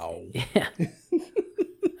 Wow. Yeah.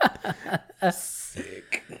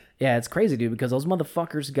 Sick. Yeah, it's crazy, dude, because those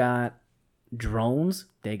motherfuckers got drones.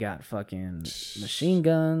 They got fucking machine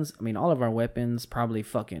guns. I mean, all of our weapons, probably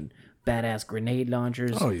fucking badass grenade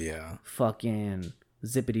launchers. Oh, yeah. Fucking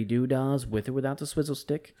zippity doo-dahs with or without the swizzle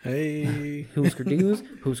stick. Hey. Hoosker do's,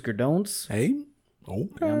 hoosker don'ts. Hey. Okay.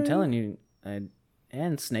 Yeah, I'm telling you.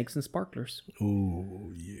 And snakes and sparklers.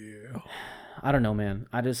 Ooh, yeah. I don't know, man.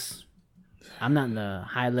 I'm not in the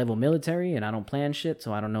high level military and I don't plan shit,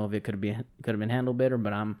 so I don't know if it could have been handled better,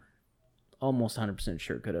 but I'm almost 100%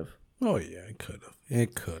 sure it could have. Oh, yeah, it could have.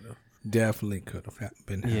 It could have. Definitely could have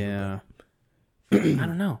been handled. Yeah. I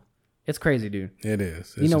don't know. It's crazy, dude. It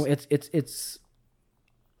is. It's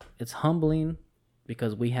It's humbling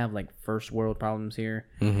because we have like first world problems here.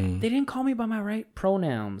 Mm-hmm. They didn't call me by my right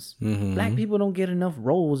pronouns. Black people don't get enough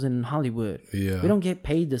roles in Hollywood. Yeah. We don't get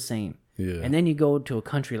paid the same. Yeah. And then you go to a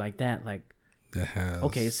country like that, like, that has.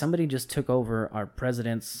 okay, somebody just took over our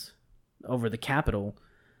presidents over the Capitol,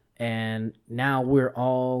 and now we're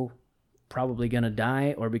all probably gonna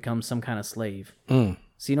die or become some kind of slave. So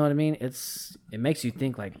you know what I mean? It makes you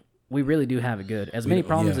think like we really do have it good. As many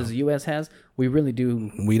problems as the U.S. has, we really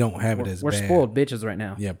do. We don't have it as We're bad. spoiled bitches right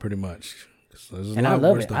now. Yeah, pretty much. So And I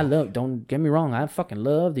love it. Don't get me wrong. I fucking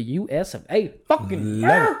love the U.S. of A. Fucking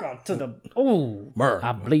America to the. Oh, America.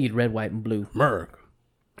 I bleed red, white, and blue. America.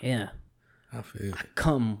 Yeah. I feel.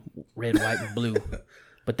 Come red, white, and blue.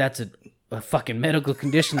 But that's a fucking medical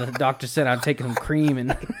condition. The doctor said I'd take some cream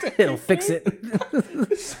and it'll fix it.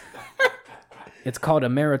 It's called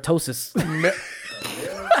emeritosis.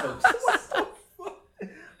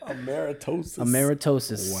 Emeritosis.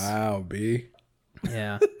 Emeritosis. Wow, B.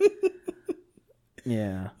 Yeah.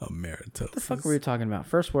 Yeah. Emeritosis. What the fuck were we talking about?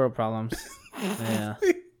 First world problems. Yeah.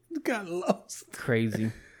 Got lost.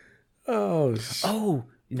 Crazy. Oh,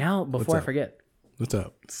 now before I up? forget. What's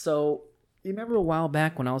up? So, you remember a while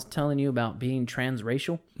back when I was telling you about being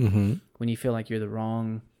transracial? Mm-hmm. When you feel like you're the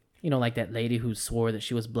wrong, like that lady who swore that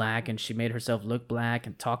she was black and she made herself look black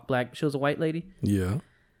and talk black. She was a white lady. Yeah.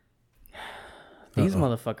 These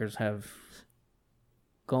motherfuckers have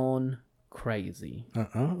gone crazy.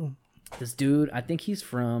 This dude, I think he's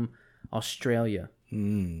from Australia.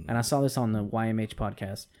 And I saw this on the YMH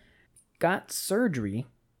podcast. Got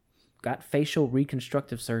facial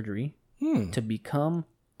reconstructive surgery to become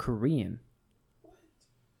Korean.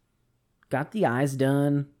 Got the eyes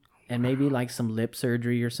done and maybe like some lip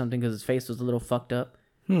surgery or something because his face was a little fucked up.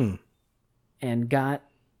 And got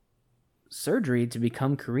surgery to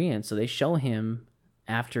become Korean. So they show him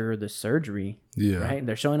after the surgery. Yeah. Right?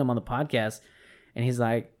 They're showing him on the podcast. And he's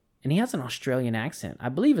like, and he has an Australian accent. I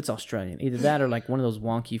believe it's Australian. Either that or like one of those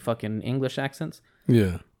wonky fucking English accents.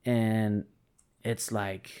 Yeah. And it's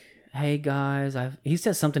like, hey guys, he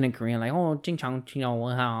says something in Korean like, oh, jing chang,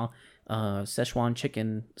 Szechuan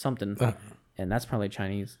chicken, something. And that's probably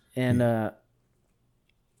Chinese. And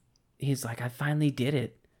he's like, I finally did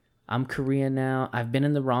it. I'm Korean now. I've been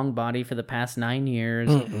in the wrong body for the past 9 years.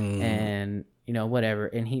 And, whatever.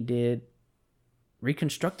 And he did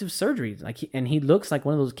reconstructive surgery. And he looks like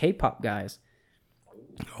one of those K-pop guys.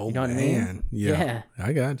 Oh, you know what I mean? Yeah.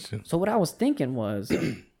 I got you. So what I was thinking was,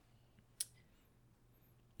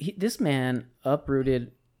 this man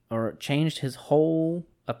uprooted or changed his whole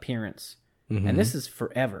appearance. And this is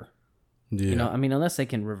forever. Yeah. Unless they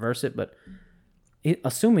can reverse it, but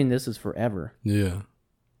assuming this is forever. Yeah.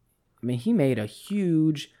 He made a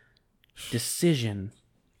huge decision.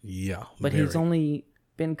 Yeah. But he's only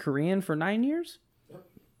been Korean for 9 years.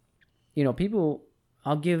 People,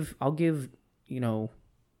 I'll give,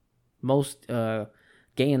 most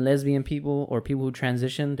gay and lesbian people or people who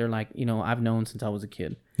transition, they're like, I've known since I was a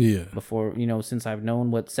kid. Yeah. Before, since I've known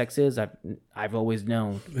what sex is, I've always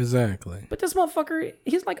known. Exactly. But this motherfucker,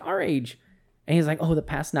 he's like our age. And he's like, oh, the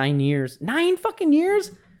past 9 years. 9 fucking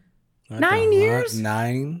years? 9 years?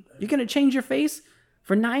 9? You're going to change your face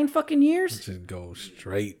for 9 fucking years? Just go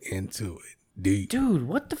straight into it. Deep. Dude,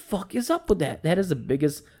 what the fuck is up with that? That is the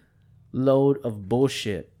biggest load of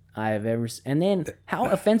bullshit I have ever seen. And then, how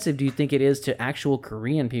offensive do you think it is to actual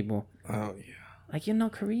Korean people? Oh, yeah. Like, you're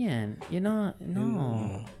not Korean. You're not,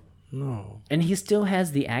 no. No. And he still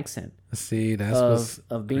has the accent. See, that's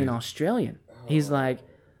of being Australian. He's like,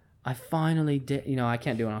 I finally did, I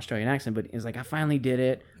can't do an Australian accent, but he's like, I finally did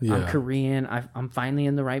it. Yeah. I'm Korean. I'm finally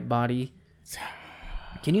in the right body.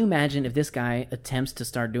 Can you imagine if this guy attempts to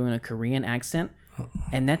start doing a Korean accent?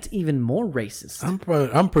 And that's even more racist.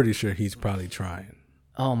 I'm pretty sure he's probably trying.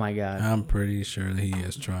 Oh my God. I'm pretty sure that he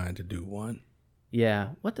is trying to do one. Yeah.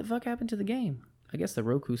 What the fuck happened to the game? I guess the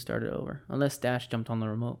Roku started over. Unless Dash jumped on the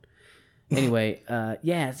remote. Anyway,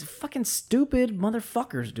 it's fucking stupid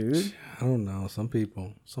motherfuckers, dude. I don't know. Some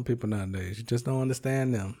people nowadays, you just don't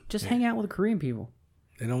understand them. Just hang out with Korean people.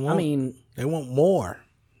 They don't want. They want more.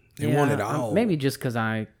 They want it all. Maybe just because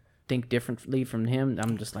I think differently from him,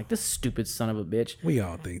 I'm just like, this stupid son of a bitch. We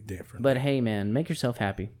all think different. But hey, man, make yourself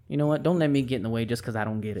happy. You know what? Don't let me get in the way just because I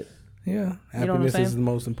don't get it. Yeah, you know what I'm happiness saying? is the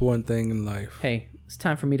most important thing in life. Hey, it's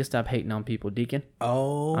time for me to stop hating on people, Deacon.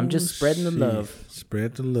 Oh, I'm just spreading the love.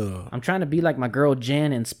 Spread the love. I'm trying to be like my girl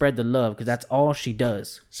Jen and spread the love because that's all she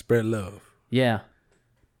does. Spread love. Yeah.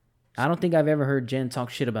 I don't think I've ever heard Jen talk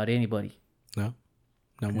shit about anybody. No?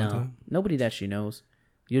 Not one time? Nobody that she knows.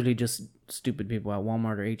 Usually just stupid people at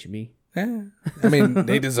Walmart or H-E-B. Yeah. I mean,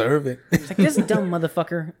 they deserve it. It's like, this dumb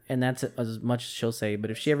motherfucker. And that's as much as she'll say. But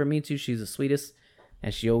if she ever meets you, she's the sweetest.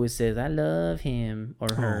 And she always says, I love him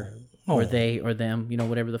or her or they or them.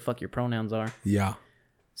 Whatever the fuck your pronouns are. Yeah.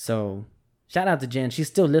 So, shout out to Jen. She's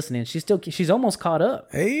still listening. She's almost caught up.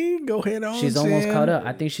 Hey, go ahead on, She's almost caught up.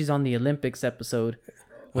 I think she's on the Olympics episode,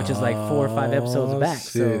 which is like 4 or 5 episodes back.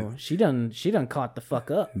 Shit. So, she done caught the fuck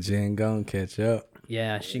up. Jen gonna catch up.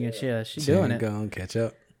 Yeah, she's doing Jen it. gonna catch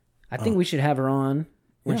up. I think we should have her on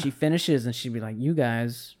when she finishes and she'd be like, you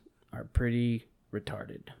guys are pretty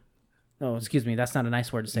retarded. Oh, excuse me. That's not a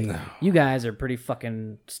nice word to say. No. You guys are pretty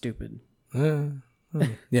fucking stupid. Yeah. I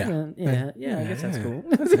guess that's cool.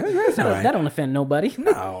 That's all right. That don't offend nobody.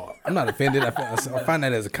 No, I'm not offended. I find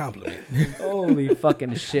that as a compliment. Holy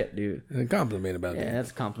fucking shit, dude. A compliment about that. Yeah,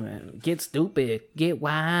 that's a compliment. Get stupid. Get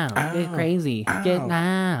wild. Get crazy. Get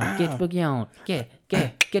loud. Get your boogie on. Get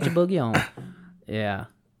your boogie on. Yeah.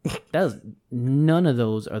 None of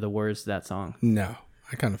those are the words to that song. No,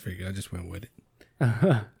 I kind of figured. I just went with it.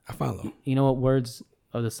 I follow. You know what words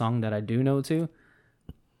of the song that I do know too?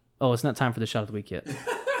 Oh, it's not time for the shot of the week yet.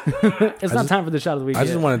 It's not time for the shot of the week I yet.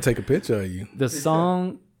 just want to take a picture of you. The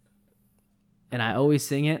song, and I always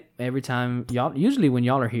sing it every time y'all. Usually when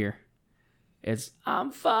y'all are here, it's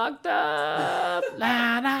I'm fucked up.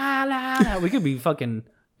 La la la la. We could be fucking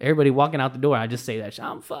everybody walking out the door. I just say that.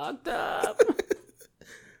 I'm fucked up.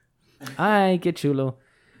 Ay, que chulo.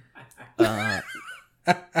 I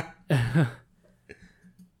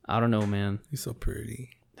don't know, man. You're so pretty.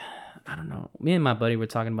 I don't know. Me and my buddy were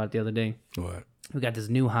talking about it the other day. What? We got this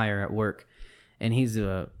new hire at work, and he's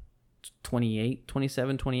 28,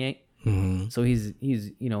 27, 28. Mm-hmm. So he's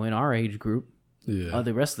in our age group. Yeah.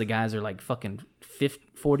 The rest of the guys are like fucking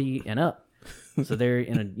 50, 40 and up. So they're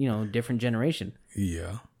in a different generation.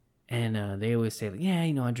 Yeah. And they always say, like, yeah,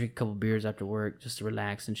 I drink a couple beers after work just to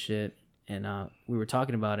relax and shit. And we were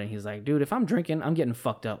talking about it, and he's like, dude, if I'm drinking, I'm getting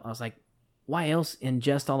fucked up. I was like, why else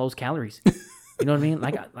ingest all those calories? You know what I mean?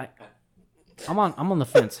 Like I'm on the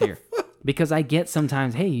fence here. Because I get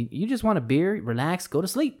sometimes, hey, you just want a beer, relax, go to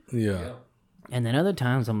sleep. Yeah. And then other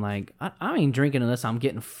times I'm like, I ain't drinking unless I'm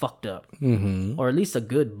getting fucked up. Mm-hmm. Or at least a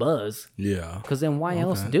good buzz. Yeah. Because then why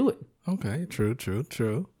else do it? Okay. True.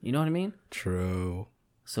 You know what I mean? True.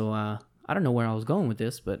 So I don't know where I was going with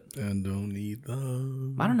this, but And don't need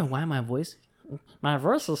love. I don't know why my voice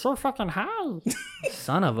is so fucking high.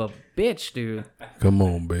 Son of a bitch, dude. Come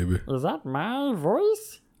on, baby. Is that my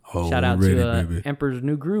voice? Oh, Shout out ready, to baby. Emperor's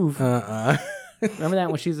New Groove. Remember that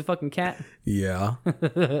when she's a fucking cat? Yeah.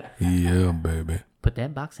 Yeah, baby. Put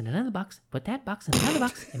that box in another box. Put that box in another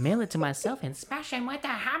box. And mail it to myself and smash him with a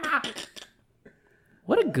hammer.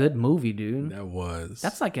 What a good movie, dude. That was.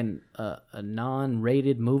 That's like a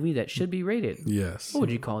non-rated movie that should be rated. Yes. What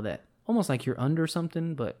would you call that? Almost like you're under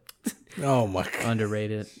something, but Oh, my God.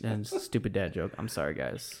 underrated. And stupid dad joke. I'm sorry,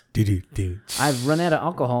 guys. Dude. I've run out of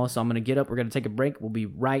alcohol, so I'm going to get up. We're going to take a break. We'll be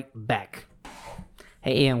right back.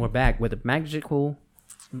 Hey, and we're back with a magical.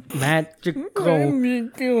 Damn,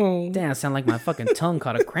 I sound like my fucking tongue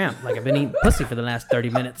caught a cramp. Like I've been eating pussy for the last 30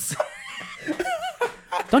 minutes.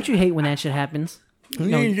 Don't you hate when that shit happens?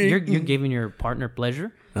 You're giving your partner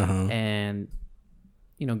pleasure. And,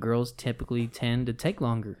 girls typically tend to take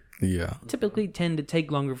longer. Yeah. Typically tend to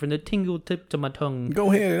take longer from the tingle tip to my tongue.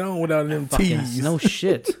 Go ahead on without them teas. No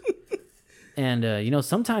shit. And,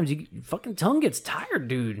 sometimes your fucking tongue gets tired,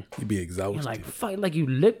 dude. You be exhausted. You're like you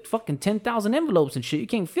licked fucking 10,000 envelopes and shit. You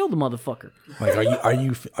can't feel the motherfucker. Like, are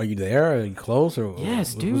you there? Are you close? Or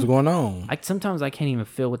Yes, dude. What's going on? Sometimes I can't even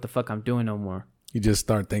feel what the fuck I'm doing no more. You just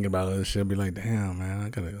start thinking about other shit. Be like, damn, man, I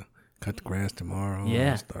gotta cut the grass tomorrow.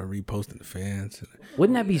 Yeah. Start reposting the fence.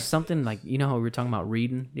 Wouldn't that be something like, how we were talking about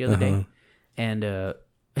reading the other day? And Oh,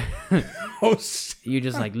 shit. you're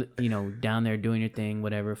just like, down there doing your thing,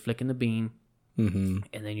 whatever, flicking the bean. Mm-hmm.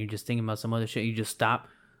 And then you're just thinking about some other shit. You just stop.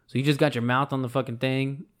 So you just got your mouth on the fucking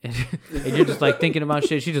thing. And you're just like thinking about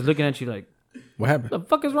shit. She's just looking at you like, What happened? the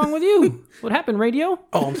fuck is wrong with you? What happened, radio?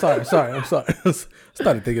 Oh, I'm sorry. I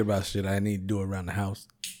started thinking about shit I need to do around the house.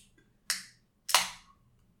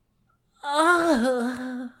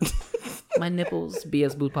 My nipples,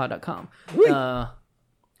 bsbootpod.com.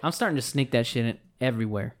 I'm starting to sneak that shit in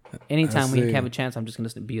everywhere. Anytime we see. have a chance, I'm just going to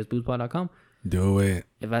sneak bsbootpod.com. Do it.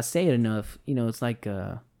 If I say it enough, it's like,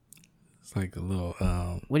 It's like a little.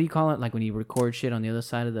 what do you call it? Like when you record shit on the other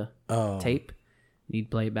side of the Oh. tape? You'd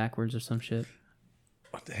play it backwards or some shit.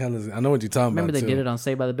 What the hell is it? I know what you're talking Remember about. they did it on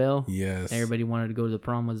Saved by the Bell? Yes. Everybody wanted to go to the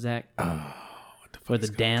prom with Zach. What the fuck Or the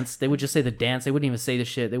dance. They would just say the dance. They wouldn't even say the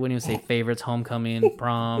shit. They wouldn't even say favorites, homecoming,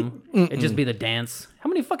 prom. It'd just be the dance. How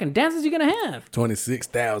many fucking dances you gonna have?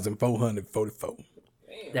 26,444.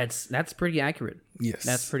 That's pretty accurate. Yes.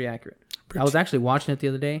 That's pretty accurate. I was actually watching it the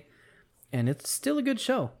other day, and it's still a good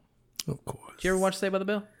show. Of course. Did you ever watch Saved by the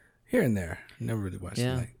Bell? Here and there. Never really watched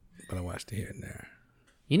Yeah. it, but I watched it here and there.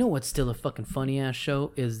 You know what's still a fucking funny ass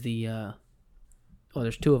show is the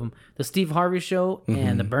there's two of them. The Steve Harvey show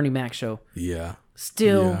and the Bernie Mac show. Yeah.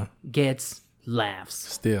 Still gets laughs.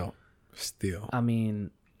 Still. I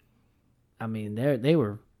mean they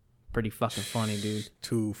were pretty fucking funny, dude.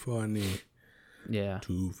 Too funny. Yeah.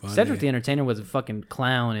 Too funny. Cedric the Entertainer was a fucking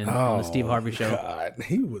clown on the Steve Harvey show. God,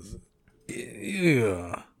 he was.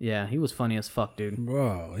 Yeah. Yeah, he was funny as fuck, dude.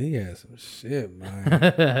 Bro, he had some shit, man.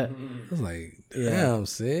 I was like, damn,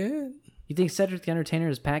 Sid. You think Cedric the Entertainer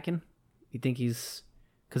is packing? You think because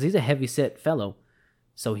he's a heavy set fellow.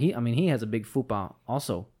 So he has a big fupa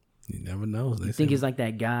also. You never know. You think he's like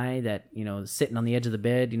that guy that, sitting on the edge of the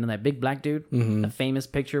bed, that big black dude? The famous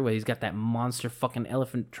picture where he's got that monster fucking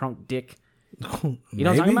elephant trunk dick You know what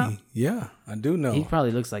I'm talking about? Yeah, I do know. He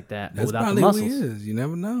probably looks like that, but That's without probably the who he muscles. is. You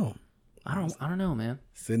never know. I don't know, man.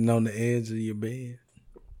 Sitting on the edge of your bed.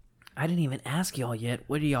 I didn't even ask y'all yet.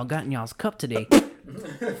 What do y'all got in y'all's cup today?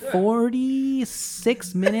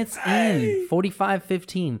 46 minutes in.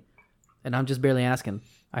 45:15. And I'm just barely asking.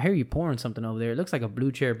 I hear you pouring something over there. It looks like a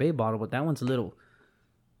Blue Cherry Bay bottle, but that one's a little...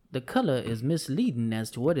 The color is misleading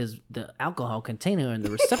as to what is the alcohol container and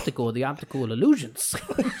the receptacle of the optical illusions.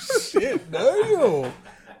 Shit, damn.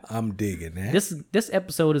 I'm digging that. This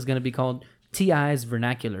episode is going to be called T.I.'s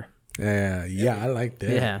Vernacular. Yeah, I like that.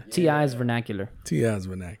 Yeah, T.I.'s Vernacular. T.I.'s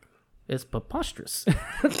vernacular. It's preposterous.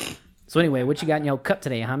 So anyway, what you got in your cup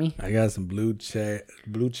today, homie? I got some Blue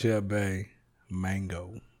Cherry Bay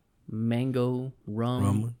mango. Mango,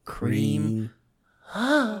 rum, cream.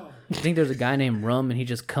 You think there's a guy named Rum and he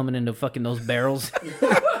just coming into fucking those barrels?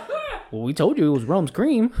 Well, we told you it was Rum's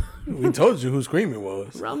cream. We told you whose cream it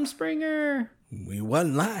was. Rum Springer. We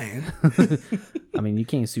wasn't lying. I mean, you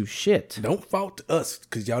can't sue shit. Don't fault us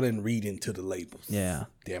because y'all didn't read into the labels. Yeah.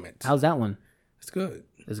 Damn it. How's that one? It's good.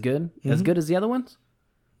 It's good? As good as the other ones?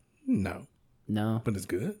 No, No. but it's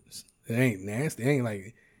good. It ain't nasty. It ain't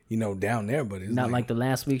like, down there, but it's Not like the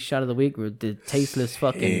last week's shot of the week where the tasteless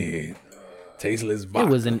fucking... tasteless vodka.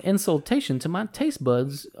 It was an insultation to my taste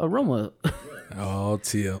buds aroma. Oh,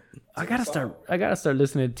 Tip. I gotta start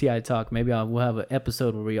listening to T.I. talk. Maybe we'll have an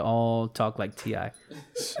episode where we all talk like T.I.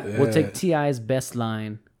 We'll take T.I.'s best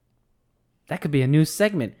line. That could be a new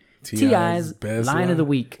segment. T.I.'s best line of the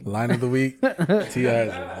week. Line of the week. T.I.'s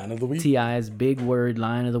line of the week. T.I.'s big word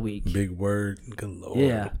line of the week. Big word galore.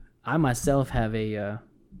 Yeah. I myself have a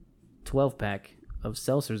 12-pack of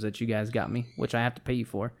seltzers that you guys got me, which I have to pay you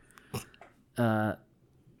for. Of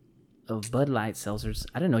Bud Light seltzers.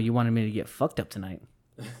 I didn't know you wanted me to get fucked up tonight.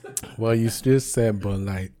 Well, you just said Bud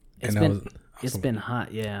Light. It's been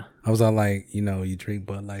hot, yeah. I was all like, you drink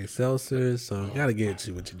Bud Light seltzers, so gotta get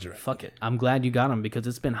you what you drink. Fuck it. I'm glad you got them because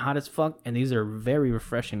it's been hot as fuck, and these are very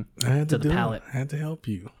refreshing I had to the palate. I had to help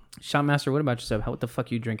you. Shotmaster, what about yourself? What the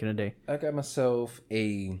fuck are you drinking today? I got myself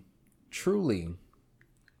a truly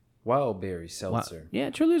wild berry seltzer.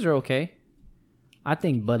 Yeah, Trulies are okay. I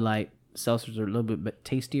think Bud Light seltzers are a little bit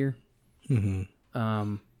tastier. Mm-hmm.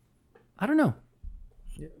 I don't know.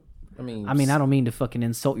 I mean, I don't mean to fucking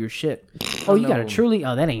insult your shit. Oh, you got a Truly?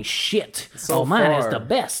 Oh, that ain't shit. So mine is far. the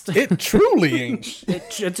best. It truly ain't.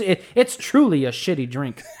 It's truly a shitty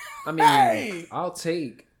drink. I mean, I'll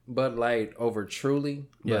take Bud Light over Truly,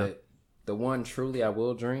 Yeah. but the one Truly I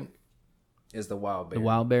will drink is the wild berry. The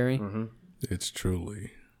wild berry. Mm-hmm. It's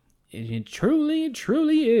truly. It truly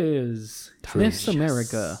is Miss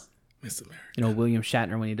America. Miss America. You know William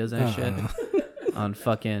Shatner when he does that shit on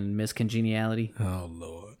fucking Miss Congeniality. Oh,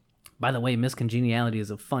 Lord. By the way, Miss Congeniality is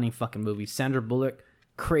a funny fucking movie. Sandra Bullock,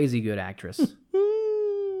 crazy good actress.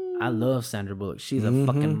 I love Sandra Bullock. She's a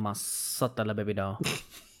fucking masota la baby doll.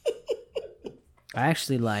 I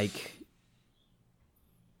actually like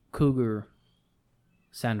cougar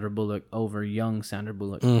Sandra Bullock over young Sandra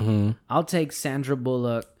Bullock. Mm-hmm. I'll take Sandra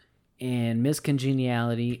Bullock in Miss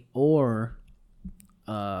Congeniality or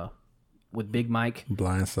with Big Mike,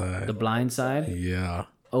 Blindside. The Blind Side, Yeah.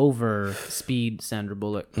 over Speed Sandra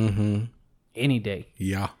Bullock. Mm-hmm. Any day.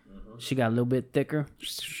 Yeah. She got a little bit thicker.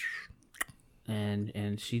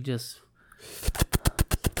 And she just...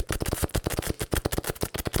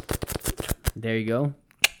 There you go.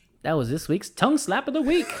 That was this week's Tongue Slap of the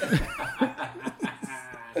Week.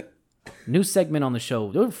 New segment on the show.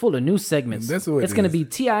 We're full of new segments. That's what it's going to be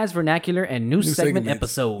T.I.'s Vernacular and new segment segments.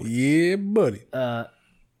 episode. Yeah, buddy.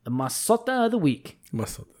 The Masota of the Week.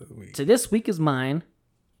 Muscle of the week. So this week is mine.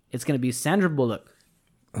 It's going to be Sandra Bullock.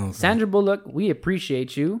 Okay. Sandra Bullock, we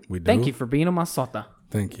appreciate you. We do. Thank you for being a Masota.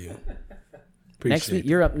 Thank you. Next week,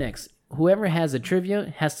 you're up next. Whoever has a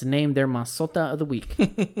trivia has to name their Masota of the Week.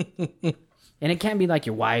 And it can't be like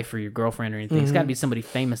your wife or your girlfriend or anything. It's got to be somebody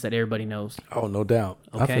famous that everybody knows. Oh, no doubt.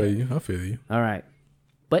 Okay. I feel you. All right.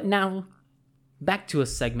 But now, back to a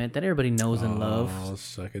segment that everybody knows and loves. Oh,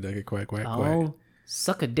 suck it, duck it, quack, quack, quack. Oh,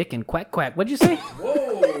 suck a dick and quack, quack. What'd you say? Whoa.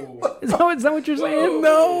 Is that what you're saying?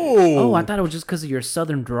 No. Oh, I thought it was just because of your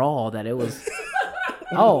southern drawl that it was.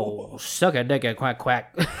 Oh, suck a dick and quack,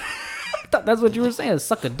 quack. I thought that's what you were saying.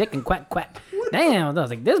 Suck a dick and quack, quack. Damn, I was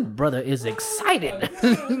like, this brother is excited.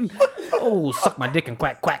 Oh, suck my dick and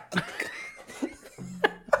quack, quack.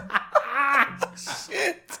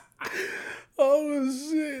 Shit. Oh,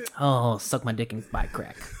 shit. Oh, suck my dick and quack,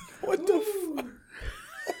 crack. What the fuck?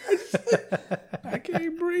 I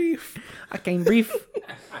can't breathe. I can't breathe.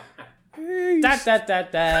 Hey, Da da da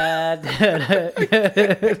da da da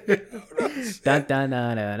da da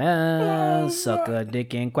da da. Suck a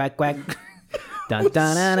dick and quack, quack. Dun, dun,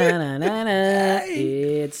 dun, dun, dun, dun, dun.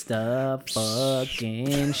 It's the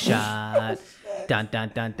fucking shot. Dun,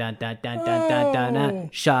 dun, dun, dun, dun, dun, dun, dun, dun, dun.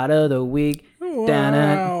 Shot of the week. Dun,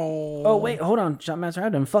 dun. Oh, wait, hold on. Shotmaster, I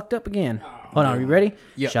done fucked up again. Hold on, are you ready?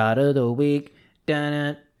 Yep. Shot of the week. Dun,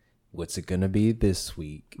 dun. What's it gonna be this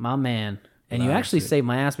week? My man. And you actually saved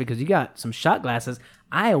my ass because you got some shot glasses.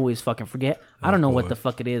 I always fucking forget. I don't know what the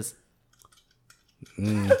fuck it is.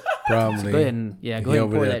 Probably. Go ahead and go ahead and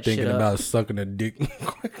over pour there that shit thinking up. about sucking a dick.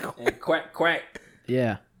 Quack quack.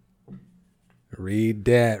 Yeah. Read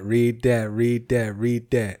that.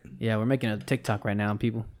 Yeah, we're making a TikTok right now,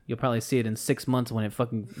 people. You'll probably see it in 6 months when it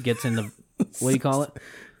fucking gets in the what do you call it?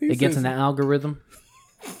 It gets in the algorithm.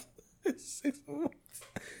 6 months.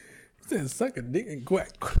 He said suck a dick and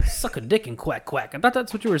quack. Suck a dick and quack quack. I thought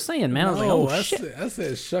that's what you were saying, man. I was like, oh shit. I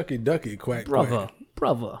said shucky ducky quack Brother.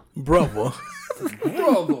 Brother. Brother.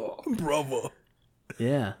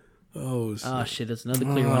 Yeah. Oh shit. Oh shit, it's another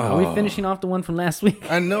clear one. Are we finishing off the one from last week?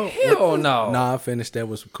 I know. Hell no. Nah, I finished that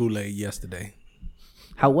with some Kool-Aid yesterday.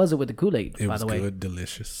 How was it with the Kool-Aid, It by was the way? good,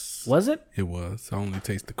 delicious. Was it? It was. I only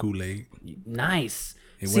taste the Kool-Aid. Nice.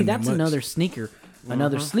 See, wasn't that's that much. another sneaker.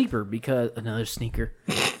 Another sleeper because another sneaker.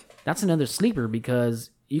 That's another sleeper because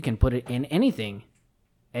you can put it in anything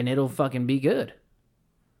and it'll fucking be good.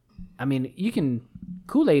 I mean, you can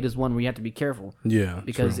Kool-Aid is one where you have to be careful. Yeah.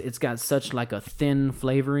 Because it's got such like a thin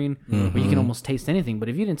flavoring where you can almost taste anything. But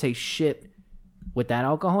if you didn't taste shit with that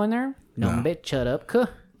alcohol in there, no, bitch, shut up.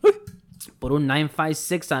 Por un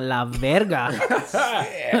 956 a la verga.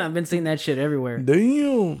 I've been seeing that shit everywhere.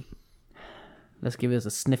 Damn. Let's give this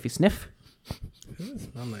a sniffy sniff.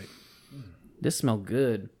 I'm like, This smells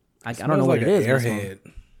good. I don't know smells what like it is. an this one.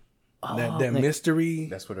 Airhead. That mystery.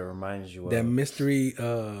 That's what it reminds you of. That mystery.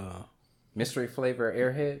 Mystery flavor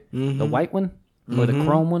airhead. The white one or the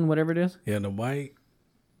chrome one, whatever it is. Yeah, the white.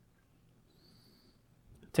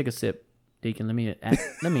 Take a sip, Deacon.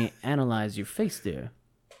 Let me analyze your face there.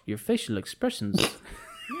 Your facial expressions.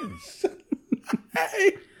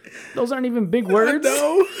 Hey, Those aren't even big words.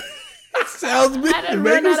 no. It sounds big. I didn't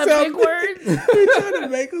run out of big words. You trying to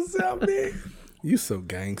make them sound big? You so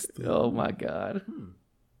gangster. Oh my god.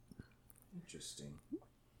 Interesting.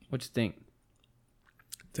 What you think?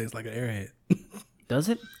 Tastes like an airhead. Does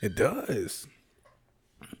it? It does.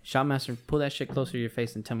 Shotmaster, pull that shit closer to your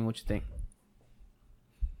face and tell me what you think.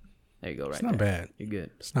 There you go, right It's not there. bad. You're good.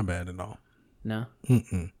 It's not bad at all. No?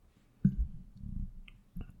 Mm-mm.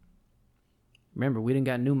 Remember, we done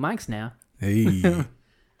got new mics now. Hey,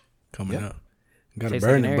 coming up. Got to Tastes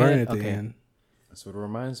burn like it, an burn airhead? at the Okay. end. That's what it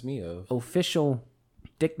reminds me of. Official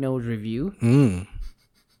dicknose review. Mm.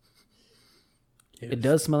 It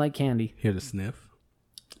does smell like candy. Hear the sniff.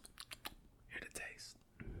 Hear the taste.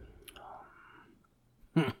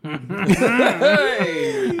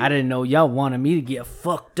 I didn't know y'all wanted me to get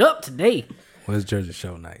fucked up today. Well, it's Jersey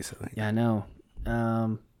Show night, I think. Yeah, I know.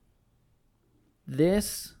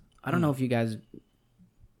 This, I don't know if you guys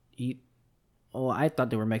eat. Oh, I thought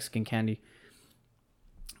they were Mexican candy.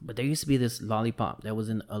 But there used to be this lollipop that was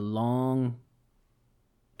in a long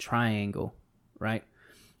triangle, right?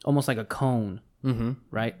 Almost like a cone,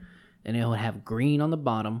 right? And it would have green on the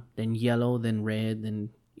bottom, then yellow, then red, then,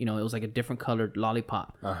 it was like a different colored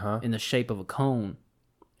lollipop in the shape of a cone.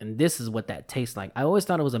 And this is what that tastes like. I always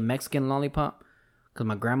thought it was a Mexican lollipop because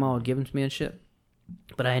my grandma would give them to me and shit.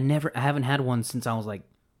 But I haven't had one since I was like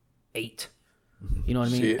 8. You know what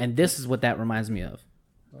I mean? Shit. And this is what that reminds me of.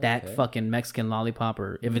 That fucking Mexican lollipop,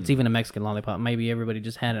 or if it's even a Mexican lollipop, maybe everybody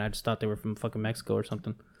just had it. I just thought they were from fucking Mexico or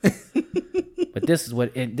something. But this is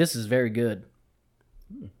this is very good.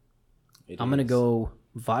 I'm gonna go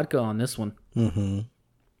vodka on this one. Mm-hmm.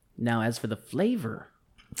 Now, as for the flavor,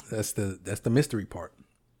 That's the mystery part.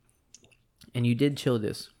 and you did chill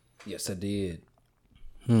this, Yes, I did.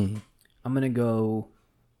 I'm gonna go.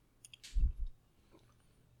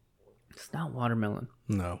 It's not watermelon.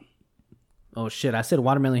 No. Oh shit! I said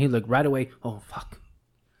watermelon. He looked right away. Oh fuck!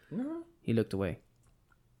 No. He looked away.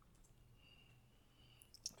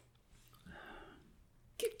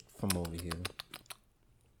 From over here.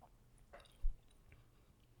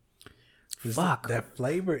 Fuck. That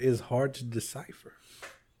flavor is hard to decipher.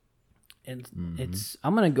 And it's.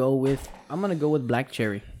 I'm gonna go with black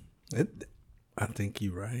cherry. I think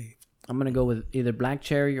you're right. I'm gonna go with either black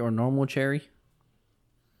cherry or normal cherry.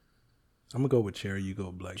 I'm gonna go with cherry. You go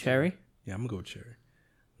with black Cherry? Yeah, I'm gonna go with cherry.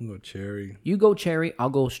 I'm gonna go cherry. You go cherry. I'll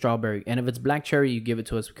go strawberry. And if it's black cherry, you give it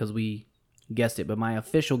to us because we guessed it. But my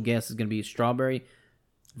official guess is gonna be strawberry,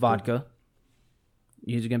 vodka.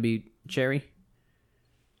 Yours is gonna be cherry,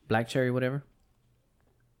 black cherry, whatever.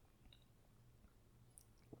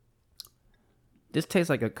 This tastes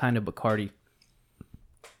like a kind of Bacardi.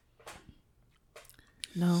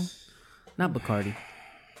 No, not Bacardi.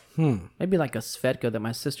 Maybe like a Svedka that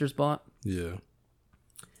my sisters bought. Yeah.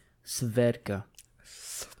 Svedka.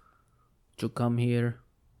 You come here,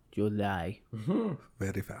 you die.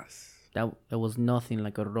 Very fast. That was nothing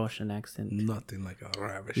like a Russian accent. Nothing like a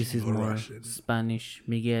ravish This is more Russian. Spanish.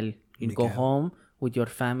 Miguel, you go home with your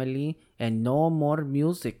family and no more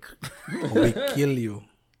music. We kill you.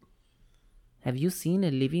 Have you seen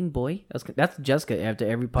A Living Boy? That's Jessica after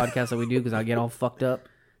every podcast that we do because I'll get all fucked up.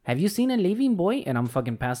 Have you seen A Living Boy? And I'm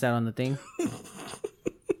fucking passed out on the thing.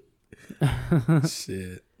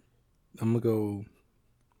 Shit. I'm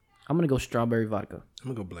gonna go strawberry vodka. I'm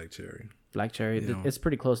gonna go black cherry. Black cherry. Yeah. It's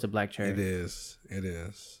pretty close to black cherry. It is.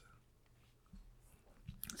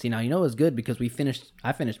 See, now you know it's good because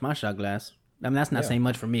I finished my shot glass. I mean, that's not saying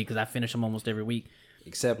much for me because I finish them almost every week.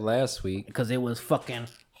 Except last week. Because it was fucking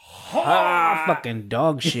fucking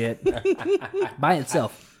dog shit. By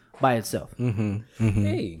itself.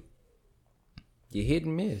 Hey, you hit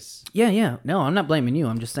and miss. Yeah. No, I'm not blaming you.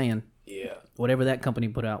 I'm just saying. Yeah. Whatever that company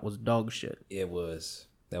put out was dog shit. It was.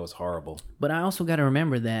 That was horrible. But I also got to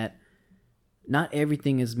remember that not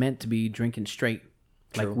everything is meant to be drinking straight.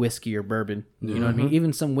 True. Like whiskey or bourbon. You know what I mean?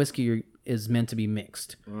 Even some whiskey is meant to be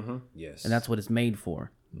mixed. Yes. And that's what it's made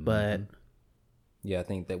for. But yeah, I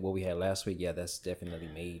think that what we had last week, that's definitely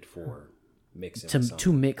made for mixing.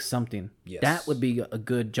 To mix something. Yes. That would be a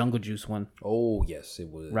good jungle juice one. Oh, yes, it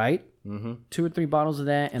would. Right? 2 or 3 bottles of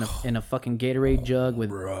that in a fucking Gatorade jug with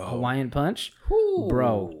Hawaiian Punch. Ooh.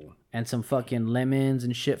 Bro. And some fucking lemons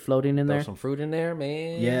and shit floating in Throw there. some fruit in there,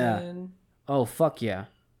 man. Yeah. Oh, fuck yeah.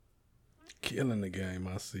 Killing the game,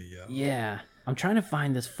 I see y'all. Yeah. I'm trying to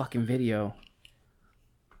find this fucking video.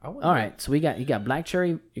 All right, so you got black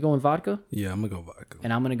cherry. You going vodka? Yeah, I'm gonna go vodka.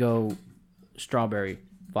 And I'm gonna go strawberry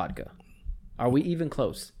vodka. Are we even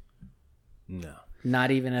close? No.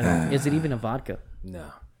 Not even at all. Is it even a vodka? No.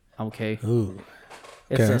 Okay. Ooh.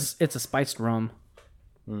 It's a spiced rum.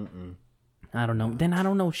 I don't know. Then I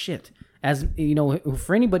don't know shit. As you know,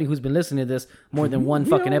 for anybody who's been listening to this more than one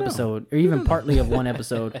fucking episode, or even partly of one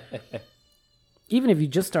episode, even if you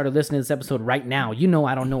just started listening to this episode right now, you know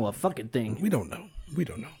I don't know a fucking thing. We don't know. We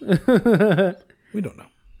don't know.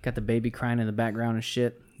 Got the baby crying in the background and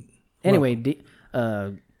shit. Anyway, come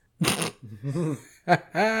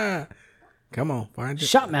on, find it.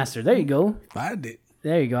 Shotmaster, there you go. Find it.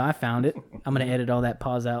 There you go. I found it. I'm gonna edit all that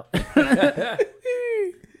pause out.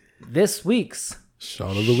 This week's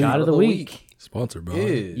Shot of the week. Sponsored by.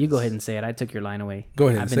 You go ahead and say it. I took your line away. Go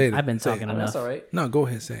ahead and say it. I've been talking Say it. enough. That's all right. No, go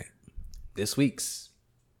ahead and say it. This week's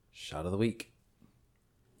shot of the week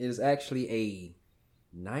is actually a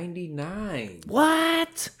 99.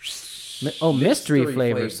 What? Oh, mystery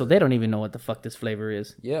flavor. So they don't even know what the fuck this flavor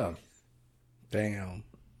is. Yeah. Damn.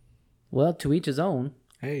 Well, to each his own.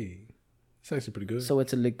 Hey, it's actually pretty good. So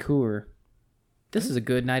it's a liqueur. This is a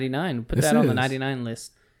good 99. Put This that on the is. 99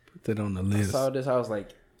 list. Put that on the I list. saw this. I was like,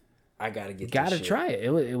 I gotta get. Gotta this shit. try it.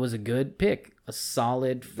 It was a good pick. A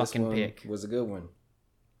solid This fucking one pick. was a good one.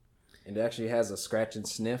 And it actually has a scratch and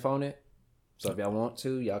sniff on it. So if y'all want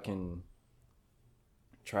to, y'all can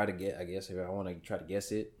try to get. I guess if I want to try to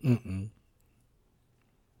guess it. It's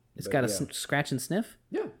But got a yeah. scratch and sniff?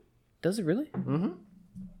 Yeah. Does it really? You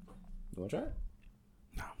want to try it?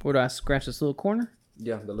 Where do I scratch this little corner?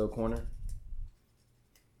 Yeah, the little corner.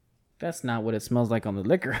 That's not what it smells like on the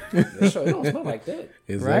liquor. It don't smell like that.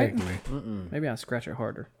 Exactly. Maybe I'll scratch it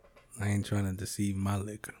harder. I ain't trying to deceive my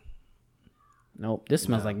liquor. Nope. This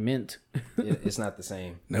smells like mint. It's not the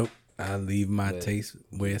same. Nope. I leave my taste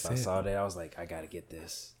where it's I at. saw that, I was like, I gotta get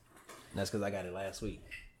this. And that's because I got it last week.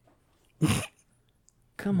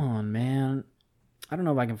 Come on, man. I don't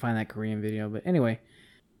know if I can find that Korean video, but anyway,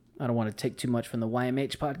 I don't want to take too much from the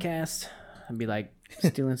YMH podcast. I'd be like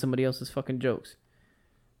stealing somebody else's fucking jokes.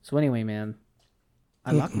 So anyway, man,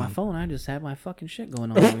 I locked my phone. I just had my fucking shit going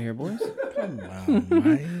on over here, boys. Come on,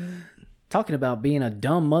 man. Talking about being a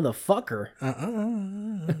dumb motherfucker.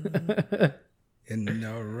 And then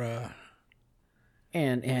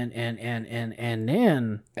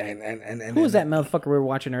who was that motherfucker we were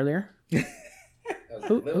watching earlier?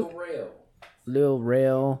 Little rail. Lil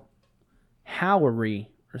Rail Howery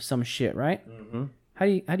or some shit, right? Mm-hmm.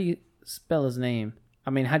 How do you spell his name? I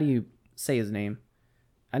mean, how do you say his name?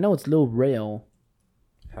 I know it's Lil Rail.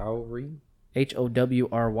 Howry?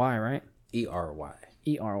 Howry, right? ERY.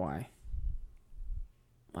 ERY.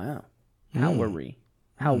 Wow. Howery.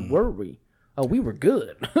 How were we? Oh, we were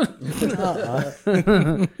good.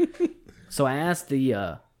 So I asked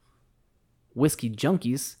the Whiskey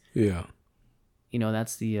Junkies. Yeah. You know,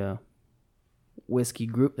 that's the whiskey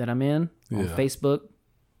group that I'm in on Yeah. Facebook.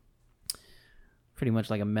 pretty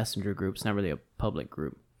much like a messenger group. It's not really a public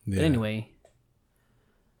group. Yeah. But anyway,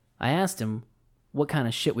 I asked him what kind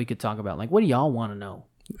of shit we could talk about. Like, what do y'all want to know?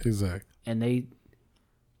 Exactly. And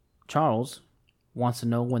Charles wants to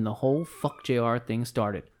know when the whole fuck JR thing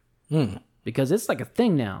started. Because it's like a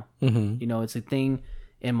thing now. You know, it's a thing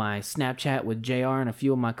in my Snapchat with JR and a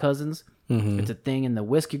few of my cousins. It's a thing in the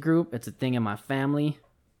whiskey group. It's a thing in my family.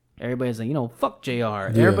 Everybody's like, you know, fuck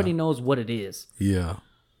JR. Everybody knows what it is. Yeah.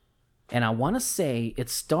 And I want to say it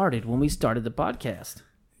started when we started the podcast.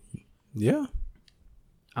 Yeah.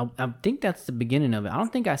 I think that's the beginning of it. I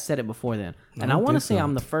don't think I said it before then. And I want to say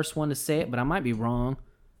I'm the first one to say it, but I might be wrong.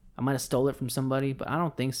 I might have stole it from somebody, but I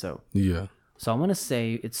don't think so. Yeah. So I want to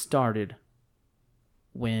say it started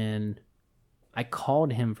when I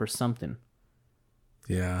called him for something.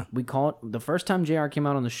 Yeah. The first time JR came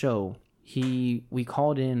out on the show, we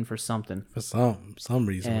called in for something. For some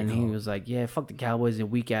reason. And he was like, yeah, fuck the Cowboys and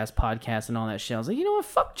weak ass podcast and all that shit. I was like, you know what?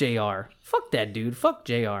 Fuck JR. Fuck that dude. Fuck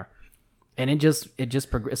JR. And it just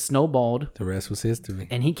snowballed. The rest was history.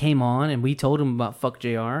 And he came on and we told him about fuck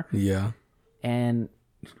JR. Yeah. And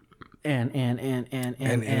now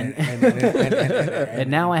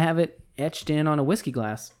I have it etched in on a whiskey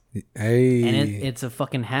glass. Hey. And it's a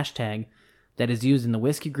fucking hashtag that is used in the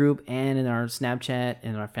whiskey group and in our Snapchat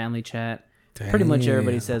and our family chat. Pretty much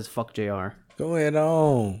everybody says fuck JR. Go ahead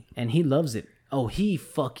on. And he loves it. Oh, he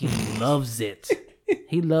fucking loves it.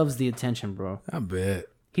 He loves the attention, bro. I bet.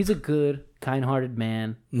 He's a good, kind-hearted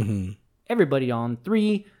man. Everybody on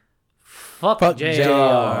 3. Fuck JR.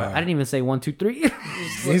 I didn't even say 1, 2, 3.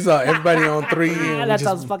 He saw everybody on 3. That's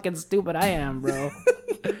how fucking stupid I am, bro.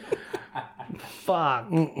 Fuck.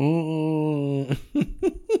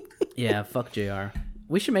 Yeah, fuck JR.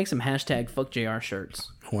 We should make some hashtag fuck JR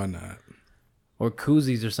shirts. Why not? Or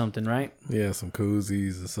koozies or something, right? Yeah, some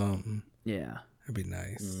koozies or something. Yeah. That'd be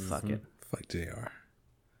nice. Fuck it. Fuck JR.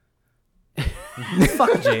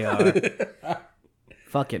 Fuck JR.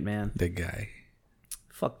 Fuck it, man. That guy.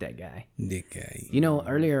 Fuck that guy. That guy. You know,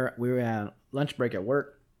 earlier we were at lunch break at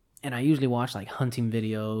work, and I usually watch like hunting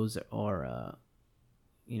videos or,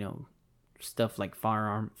 you know, stuff like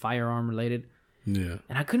firearm related. Yeah.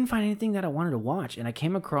 And I couldn't find anything that I wanted to watch, and I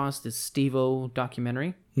came across this Steve-O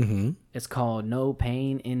documentary. It's called No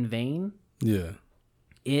Pain in Vain. Yeah.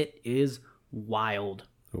 It is wild.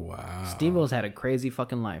 Wow. Steve-O's had a crazy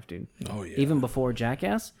fucking life, dude. Oh, yeah. Even before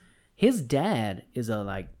Jackass. His dad is a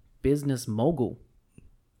like business mogul.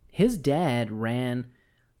 His dad ran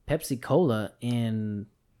Pepsi Cola in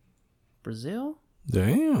Brazil?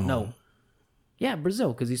 Damn. No. Yeah,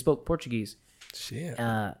 Brazil, because he spoke Portuguese. Shit.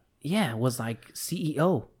 Yeah, was like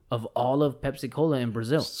CEO of all of Pepsi Cola in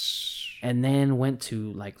Brazil. And then went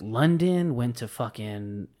to like London, went to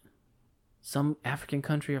fucking some African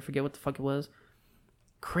country. I forget what the fuck it was.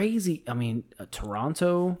 Crazy. I mean,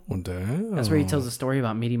 Toronto. Damn. That's where he tells the story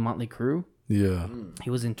about meeting Motley Crue. Yeah.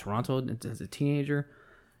 He was in Toronto as a teenager.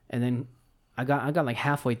 And then I got like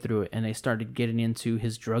halfway through it and they started getting into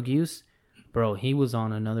his drug use. Bro, he was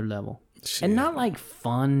on another level. Shit. And not like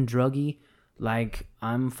fun druggy. Like,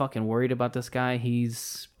 I'm fucking worried about this guy.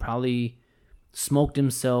 He's probably smoked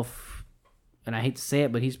himself, and I hate to say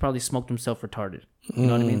it, but he's probably smoked himself retarded. You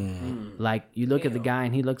know what I mean? Like, you look at the guy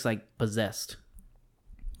and he looks like possessed.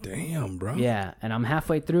 Damn, bro. Yeah, and I'm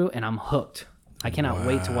halfway through and I'm hooked. I cannot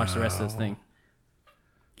wait to watch the rest of this thing.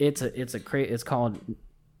 It's called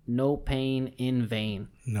No Pain in Vain.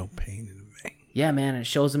 No Pain in Vain. Yeah, man, it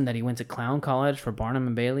shows him that he went to clown college for Barnum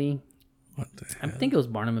and Bailey. What the hell? I think it was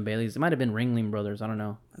Barnum and Bailey's. It might have been Ringling Brothers. I don't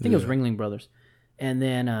know. I think it was Ringling Brothers. And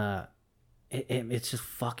then it's just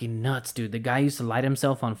fucking nuts, dude. The guy used to light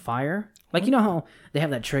himself on fire. Like, you know how they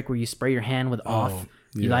have that trick where you spray your hand with off?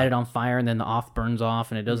 You light it on fire and then the off burns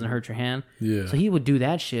off and it doesn't hurt your hand? Yeah. So he would do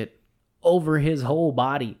that shit over his whole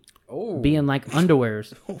body. Oh. Being like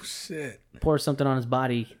underwears. Oh, shit. Pour something on his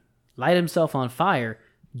body, light himself on fire,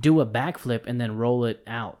 do a backflip, and then roll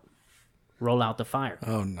out the fire.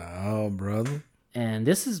 Oh no, brother. And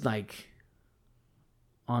this is like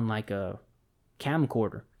on like a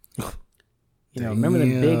camcorder. You know, remember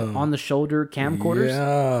the big on the shoulder camcorders?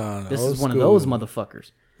 Yeah. This is one of those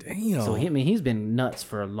motherfuckers. Damn. So he's been nuts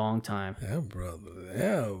for a long time. That brother,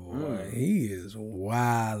 that boy, he is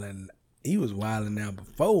wilding. He was wilding out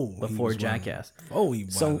before Jackass. Before he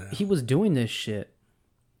he was doing this shit,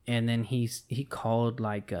 and then he called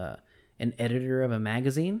like an editor of a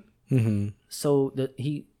magazine. Mm-hmm. So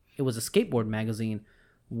it was a skateboard magazine,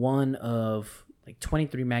 one of like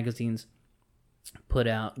 23 magazines put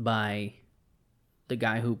out by the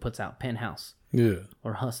guy who puts out Penthouse. Yeah.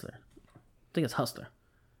 Or Hustler. I think it's Hustler.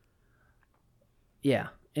 Yeah.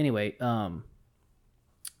 Anyway,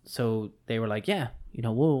 So they were like, yeah,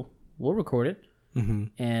 we'll record it. Mm-hmm.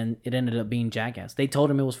 And it ended up being Jackass. They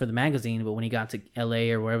told him it was for the magazine, but when he got to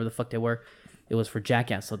LA or wherever the fuck they were, it was for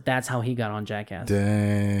Jackass. So that's how he got on Jackass.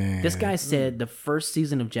 Dang. This guy said the first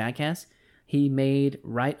season of Jackass, he made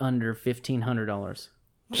right under $1,500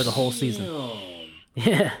 for the whole season.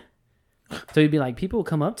 Yeah. So he'd be like, people will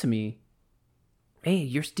come up to me, hey,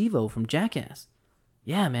 you're Steve-O from Jackass.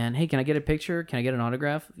 Yeah, man. Hey, can I get a picture? Can I get an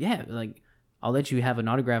autograph? Yeah, like, I'll let you have an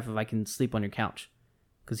autograph if I can sleep on your couch.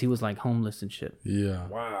 Because he was like homeless and shit. Yeah.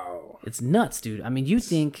 Wow. It's nuts, dude. I mean,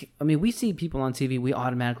 we see people on TV, we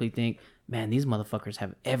automatically think, man, these motherfuckers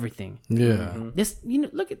have everything. Yeah. This,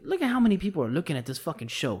 look at how many people are looking at this fucking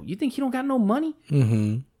show. You think he don't got no money?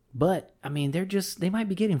 Mm-hmm. But, I mean, they might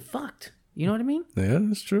be getting fucked. You know what I mean? Yeah,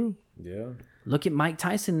 that's true. Yeah. Look at Mike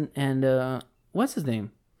Tyson and, what's his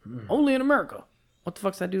name? Only in America. What the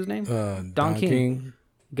fuck's that dude's name? Don King.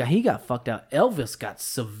 He got fucked out. Elvis got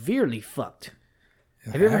severely fucked.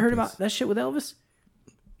 Have you ever heard about that shit with Elvis?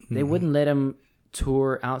 They wouldn't let him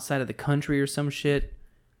tour outside of the country or some shit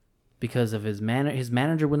because of his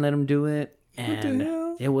manager wouldn't let him do it.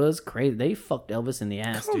 And it was crazy. They fucked Elvis in the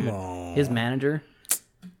ass, Come dude. on. His manager,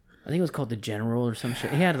 I think it was called the General or some shit.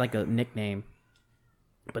 He had like a nickname.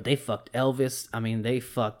 But they fucked Elvis. I mean, they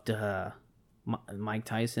fucked Mike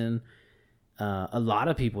Tyson. A lot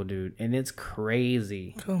of people, dude. And it's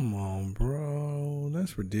crazy. Come on, bro.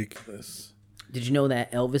 That's ridiculous. Did you know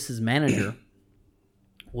that Elvis's manager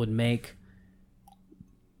would make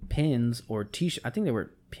pins or t-shirt? I think they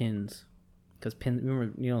were pins. Because pins,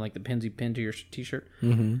 remember, like the pins you pin to your t-shirt?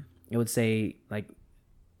 Mm-hmm. It would say, like,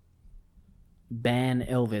 ban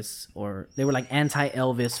Elvis. Or they were like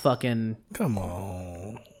anti-Elvis fucking... Come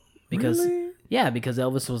on. Because, really? Yeah, because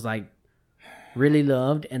Elvis was like really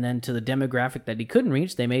loved. And then to the demographic that he couldn't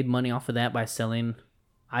reach, they made money off of that by selling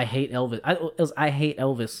I Hate Elvis. It was I Hate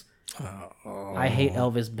Elvis. I Hate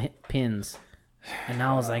Elvis pins. And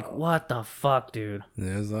I was like, what the fuck, dude?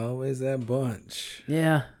 There's always that bunch.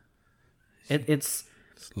 Yeah. It's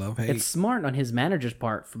love hate. It's smart on his manager's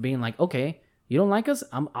part for being like, okay, you don't like us?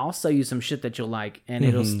 I'll sell you some shit that you'll like, and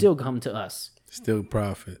it'll still come to us. Still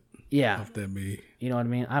profit. Yeah. Off that be. You know what I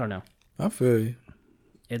mean? I don't know. I feel you.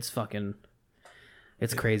 It's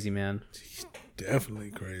crazy, man. She's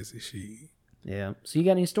definitely crazy. Yeah. So you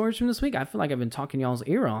got any stories from this week? I feel like I've been talking y'all's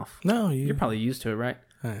ear off. No, You're probably used to it, right?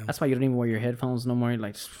 I am. That's why you don't even wear your headphones no more. You're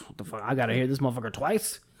like, what the fuck? I gotta hear this motherfucker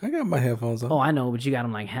twice. I got my headphones on. Oh, I know, but you got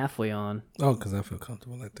them like halfway on. Oh, because I feel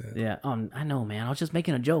comfortable like that. Yeah. I know, man. I was just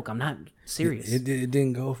making a joke. I'm not serious. It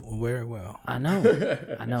didn't go very well. I know,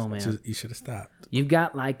 man. You should have stopped. You've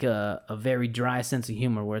got like a very dry sense of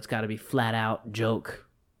humor where it's got to be flat out joke.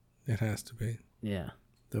 It has to be. Yeah.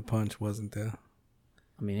 The punch wasn't there.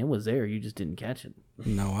 I mean, it was there. You just didn't catch it.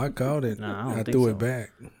 No, I caught it. No, I don't I think threw so. it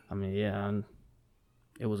back. I mean, yeah,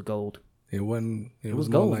 it was gold. It wasn't. It was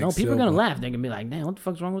more gold. like No, people are silver. gonna laugh. They're gonna be like, "Damn, what the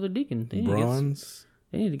fuck's wrong with the deacon? They Bronze.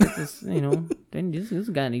 need to get this. This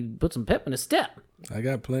guy need to put some pep in his step." I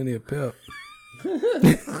got plenty of pep.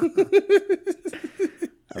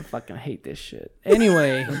 I fucking hate this shit.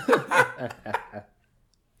 Anyway,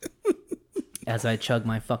 as I chug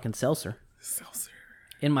my fucking seltzer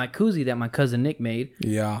in my koozie that my cousin Nick made.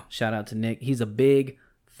 Yeah. Shout out to Nick. He's a big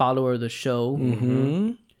follower of the show.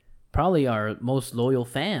 Mm-hmm. Probably our most loyal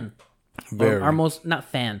fan. Very. Our most, not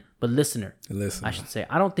fan, but listener. Listener. I should say.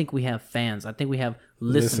 I don't think we have fans. I think we have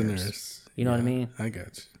listeners. You know what I mean? I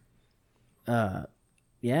got you.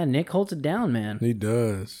 Yeah, Nick holds it down, man. He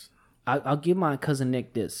does. I'll give my cousin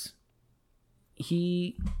Nick this.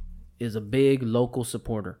 He is a big local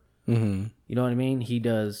supporter. Mm-hmm. You know what I mean? He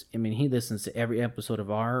does. I mean, he listens to every episode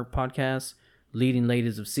of our podcast, Leading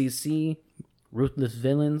Ladies of CC, Ruthless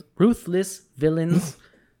Villains,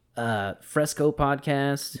 Fresco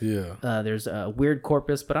podcast. Yeah. There's Weird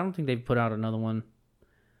Corpus, but I don't think they've put out another one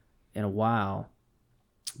in a while.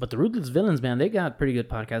 But the Ruthless Villains, man, they got pretty good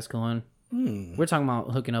podcasts going. We're talking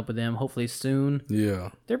about hooking up with them hopefully soon.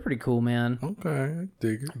 Yeah. They're pretty cool, man. Okay. I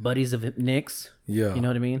dig it. Buddies of Nick's. Yeah. You know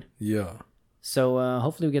what I mean? Yeah. So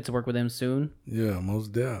hopefully we get to work with them soon. Yeah,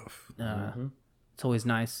 most def. It's always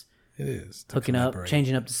nice. It is. to Hooking up, collaborate.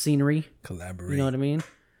 changing up the scenery. Collaborate. You know what I mean?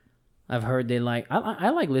 I've heard they like...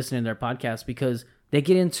 I like listening to their podcast because they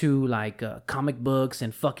get into like comic books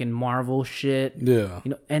and fucking Marvel shit. Yeah.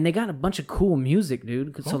 You know, and they got a bunch of cool music,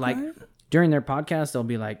 dude. So like during their podcast, they'll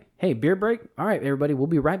be like, "Hey, beer break. All right, everybody, we'll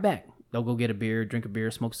be right back." They'll go get a beer, drink a beer,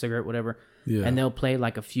 smoke a cigarette, whatever. Yeah. And they'll play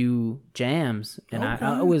like a few jams, and I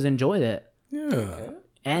always enjoy that. Yeah.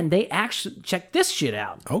 And they actually check this shit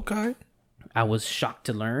out. Okay. I was shocked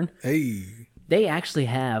to learn Hey. they actually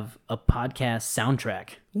have a podcast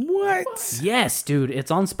soundtrack. What? Yes, dude.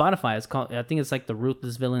 It's on Spotify. It's called. I think it's like the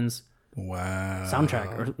Ruthless Villains Wow.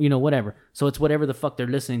 soundtrack, or whatever. So it's whatever the fuck they're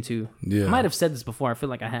listening to. Yeah. I might have said this before. I feel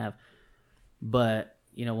like I have, but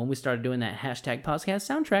when we started doing that hashtag podcast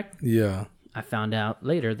soundtrack, Yeah. I found out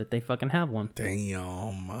later that they fucking have one.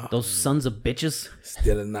 Damn. Those sons of bitches.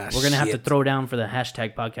 Still not. We're gonna have to throw down for the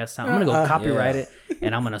hashtag podcast sound. I'm gonna go copyright it,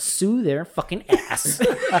 and I'm gonna sue their fucking ass.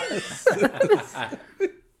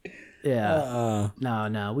 Yeah.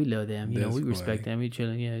 No, we love them. That's we respect funny. them. We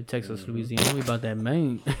chilling. Yeah, Texas, Louisiana. We about that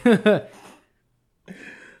man.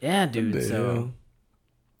 Yeah, dude. The So hell?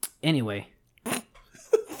 anyway,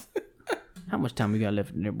 how much time we got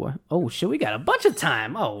left in there, boy? Oh shit, we got a bunch of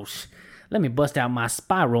time. Let me bust out my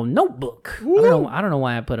spiral notebook. I don't know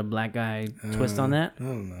why I put a black guy twist on that. I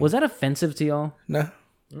don't know. Was that offensive to y'all? No.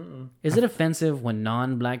 Is it offensive when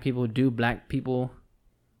non-black people do black people?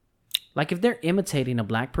 Like if they're imitating a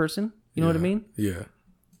black person, you know what I mean? Yeah.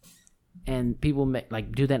 And people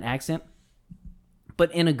do that accent,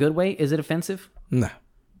 but in a good way. Is it offensive? No.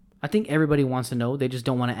 I think everybody wants to know. They just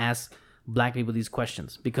don't want to ask black people these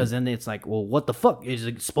questions because then it's like, well, what the fuck? Is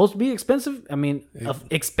it supposed to be expensive? I mean,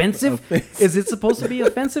 expensive? Is it supposed to be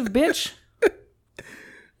offensive, bitch?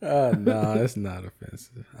 No, it's not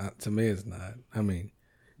offensive. To me, it's not. I mean,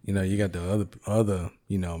 you got the other,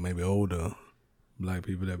 maybe older black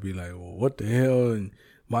people that be like, well, what the hell? And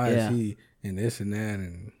why is he and this and that?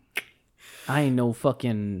 And I ain't no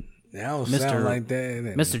fucking they don't sound like that.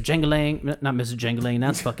 And Mr. Jengalang, not Mr. Jengalang.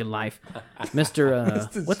 That's fucking life.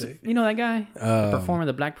 Mr. What's that guy? The performer,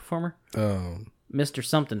 the black performer. Mr.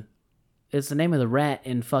 Something. It's the name of the rat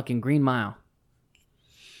in fucking Green Mile.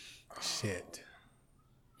 Shit.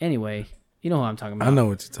 Anyway, you know who I'm talking about. I know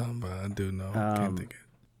what you're talking about. I do know. Can't think of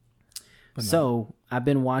it. So I've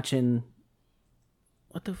been watching.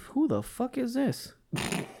 Who the fuck is this?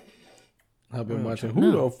 I've been watching.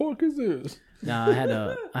 Who the fuck is this? Nah, I had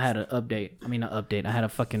an update. I mean, not update. I had a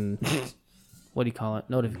fucking what do you call it?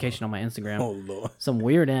 Notification on my Instagram. Oh Lord. Some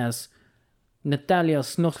weird ass Natalia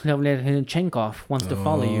Snoklavlechenkov wants to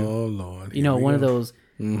follow you. Oh Lord. One of those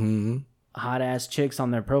Mm-hmm. hot ass chicks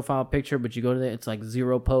on their profile picture, but you go to there, it's like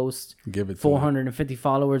 0 posts. Give it to 450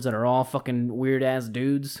 followers that are all fucking weird ass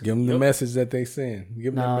dudes. Give them the message that they send.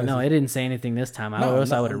 Give them No, it didn't say anything this time. I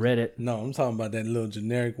would have read it. No, I'm talking about that little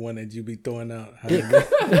generic one that you be throwing out.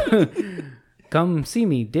 Come see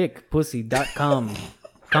me, dickpussy.com.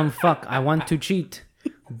 Come fuck, I want to cheat.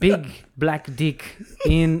 Big black dick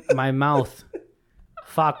in my mouth.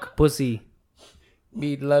 Fuck pussy.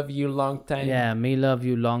 Me love you long time. Yeah, me love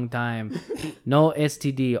you long time. No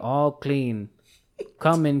STD, all clean.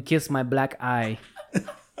 Come and kiss my black eye.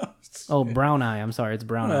 Oh, brown eye. I'm sorry, it's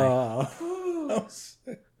brown eye.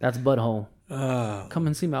 That's butthole. Come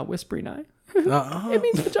and see my whispering eye. It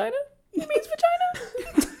means vagina. It means vagina.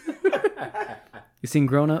 You seen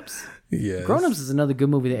Grown Ups? Yes. Grown Ups is another good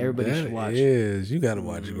movie that everybody should watch. Yes, you got to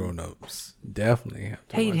watch Grown Ups. Definitely have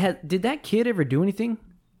to watch. Hey, did that kid ever do anything?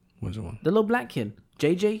 Which one? The little black kid.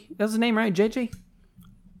 JJ? That's his name, right? JJ?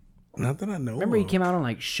 Not that I know. Remember he came out on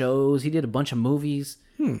like shows. He did a bunch of movies.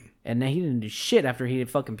 And then he didn't do shit after he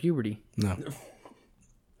did fucking puberty. No.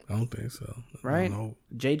 I don't think so. Right?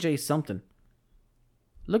 JJ something.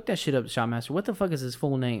 Look that shit up, Shotmaster. What the fuck is his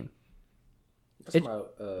full name? Did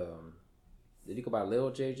he go by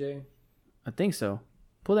Lil JJ? I think so.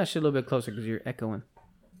 Pull that shit a little bit closer because you're echoing.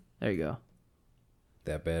 There you go.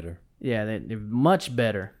 That better. Yeah, they're much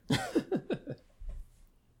better.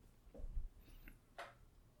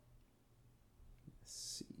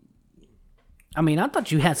 I mean, I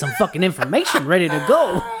thought you had some fucking information ready to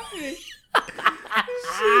go.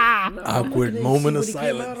 Awkward moment of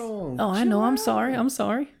silence. Oh, I know. I'm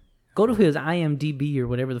sorry. Go to his IMDb or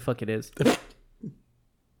whatever the fuck it is.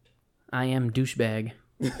 I am douchebag.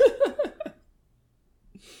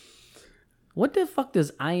 What the fuck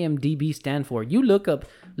does IMDb stand for? You look up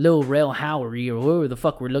Lil Rel Howery or whoever the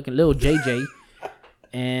fuck we're looking, Lil JJ,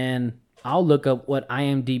 and I'll look up what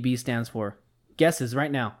IMDb stands for. Guesses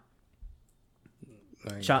right now.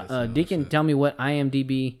 Deacon, tell me what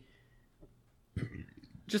IMDb.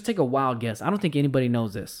 Just take a wild guess. I don't think anybody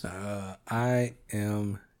knows this.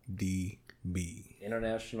 IMDb.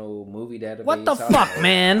 International Movie Database. What the fuck,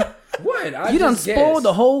 man? What? You done spoiled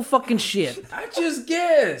the whole fucking shit. I just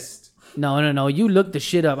guessed. No. You looked the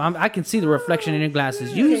shit up. I can see the reflection in your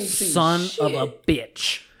glasses. You son of a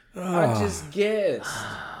bitch. I just guessed.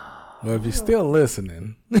 Well, if you're still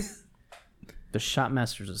listening, The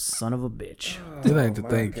Shotmaster's a son of a bitch. I'd like to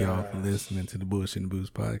thank y'all for listening to the Bullshit and Booze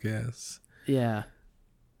podcast. Yeah.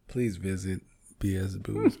 Please visit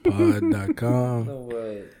bsboozepod.com. No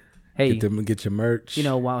way. Hey, get your merch. you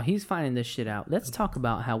know, while he's finding this shit out, let's talk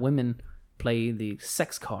about how women play the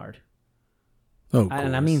sex card. Oh,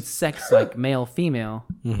 And I mean sex like male, female.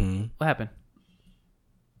 Mm-hmm. What happened?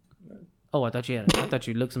 Oh, I thought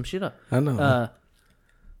you looked some shit up. I know.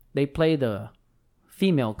 They play the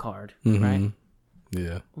female card, Mm-hmm. right?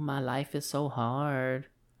 Yeah. Well, my life is so hard.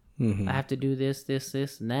 Mm-hmm. I have to do this,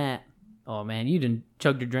 and that. Oh man, you done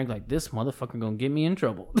chugged your drink like this motherfucker gonna get me in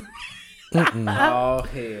trouble. Oh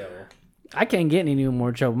hell! I can't get in any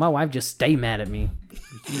more trouble. My wife just stay mad at me.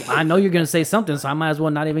 I know you're gonna say something, so I might as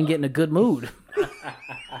well not even get in a good mood.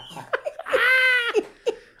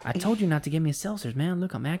 I told you not to give me seltzers, man.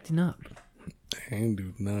 Look, I'm acting up. I ain't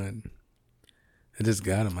do nothing. I just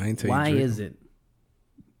got him. I ain't tell you. Why is it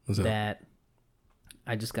What's up? that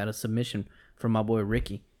I just got a submission from my boy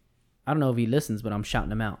Ricky? I don't know if he listens, but I'm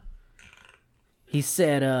shouting him out. He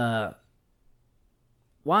said,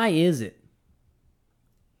 why is it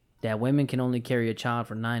that women can only carry a child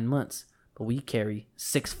for 9 months, but we carry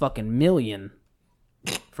 6 fucking million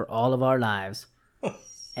for all of our lives,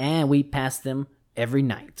 and we pass them every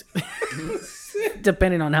night,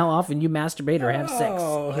 depending on how often you masturbate or have sex?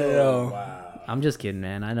 Oh hell! Wow. I'm just kidding,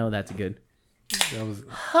 man. I know that's good. That was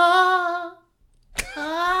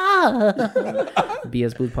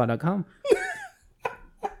bsboothpod.com.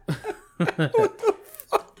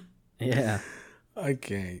 Yeah. I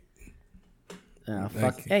can't.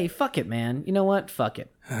 Fuck. Hey, fuck it, man. You know what? Fuck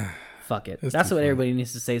it. Fuck it. That's too what funny. everybody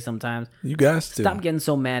needs to say sometimes. You guys to Stop getting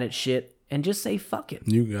so mad at shit and just say fuck it.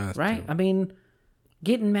 You guys Right? to. I mean,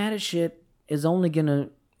 getting mad at shit is only gonna,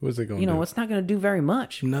 What's it gonna you know, do? it's not gonna do very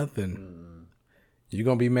much. Nothing. You're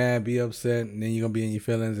gonna be mad, be upset, and then you're gonna be in your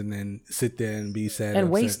feelings, and then sit there and be sad And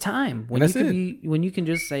upset. waste time when And you that's can when you can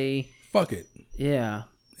just say, Fuck it yeah,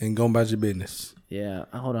 and go about your business. yeah.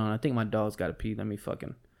 Hold on, I think my dog's got to pee. Let me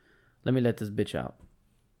let this bitch out.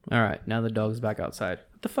 All right, now the dog's back outside.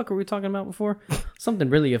 What the fuck were we talking about before? Something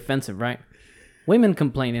really offensive, right? Women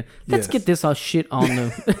complaining. Let's Yes. get this all shit on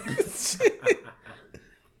the.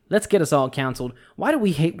 Let's get us all canceled. Why do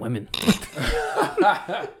we hate women?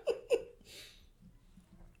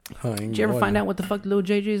 Did you ever find out what the fuck little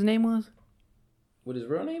JJ's name was? What his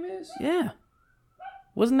real name is? Yeah.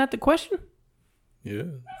 Wasn't that the question? Yeah,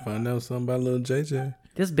 find out something about little JJ.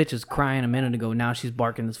 This bitch is crying a minute ago. Now she's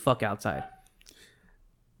barking as fuck outside.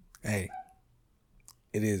 Hey,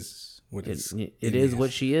 it is what It is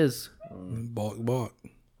what she is. Bark, bark.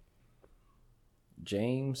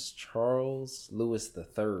 James Charles Lewis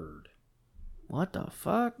III. What the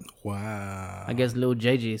fuck? Wow. I guess little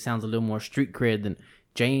JJ sounds a little more street cred than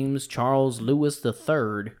James Charles Lewis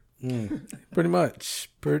III. Pretty much.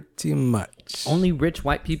 Only rich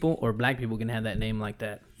white people or black people can have that name like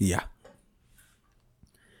that. Yeah.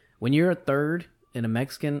 When you're a third in a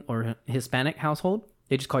Mexican or Hispanic household,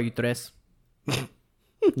 they just call you Tres.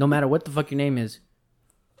 No matter what the fuck your name is.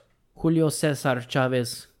 Julio Cesar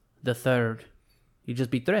Chavez the third. You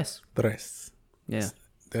just be Tres. Tres. Yeah.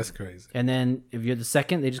 That's crazy. And then if you're the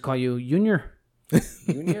second, they just call you Junior.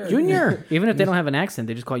 Junior? Junior. Even if they don't have an accent,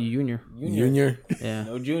 they just call you Junior. Junior. Yeah.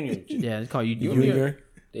 No, Junior. Yeah, they call you Junior. Junior.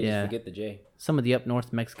 They Yeah. just forget the J. Some of the up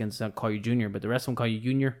north Mexicans don't call you Junior, but the rest of them call you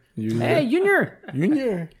Junior. Junior. Hey, Junior.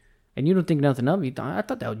 Junior. And you don't think nothing of it. I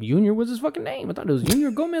thought that Junior was his fucking name. I thought it was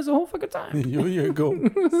Junior Gomez the whole fucking time. Junior go.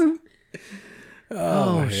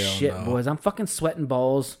 Oh, hell shit, no. boys. I'm fucking sweating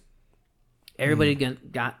balls. Everybody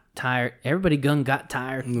got tired. Everybody got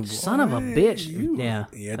tired. Son of a bitch. Yeah.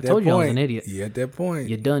 You I at that told you I was point. an idiot. You at that point.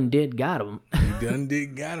 You done did got him. You done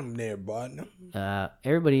did got him there, partner.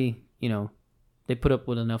 Everybody, you know, they put up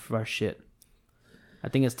with enough of our shit. I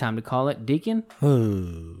think it's time to call it. Deacon,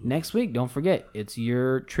 next week, don't forget, it's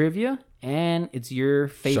your trivia and it's your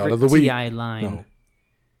favorite of the week. TI line. No.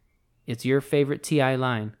 It's your favorite TI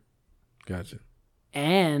line. Gotcha.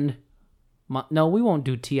 And, no, we won't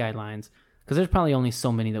do TI lines because there's probably only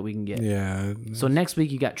so many that we can get. Yeah. So next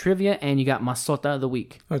week, you got trivia and you got Masota of the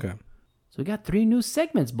week. Okay. So we got 3 new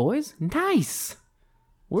segments, boys. Nice.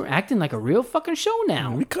 We're acting like a real fucking show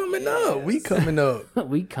now. We coming up. We coming up.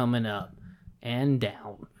 We coming up and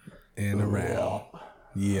down. And around.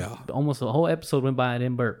 Yeah. Almost the whole episode went by. I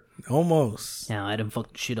didn't burp. Almost. Now I done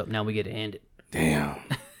fucked shit up. Now we get to end it. Damn.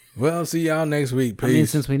 Well, see y'all next week. Peace. I mean,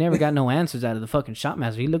 since we never got no answers out of the fucking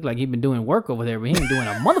shopmaster, he looked like he'd been doing work over there, but he ain't doing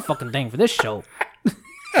a motherfucking thing for this show.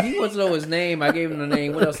 He wants to know his name. I gave him the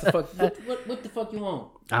name. What else the fuck? What the fuck you want?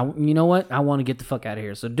 You know what? I want to get the fuck out of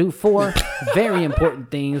here. So do 4 very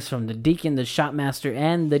important things from the Deacon, the Shopmaster,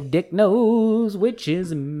 and the Dicknose, which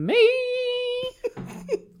is me.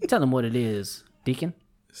 Tell them what it is, Deacon.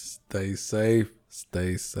 Stay safe.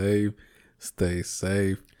 Stay safe. Stay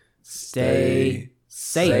safe. Stay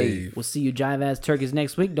safe. We'll see you jive ass turkeys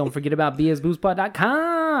next week. Don't forget about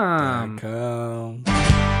bsboostpod.com.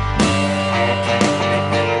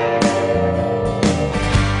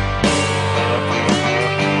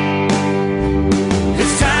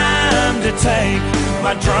 It's time to take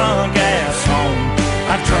my drunk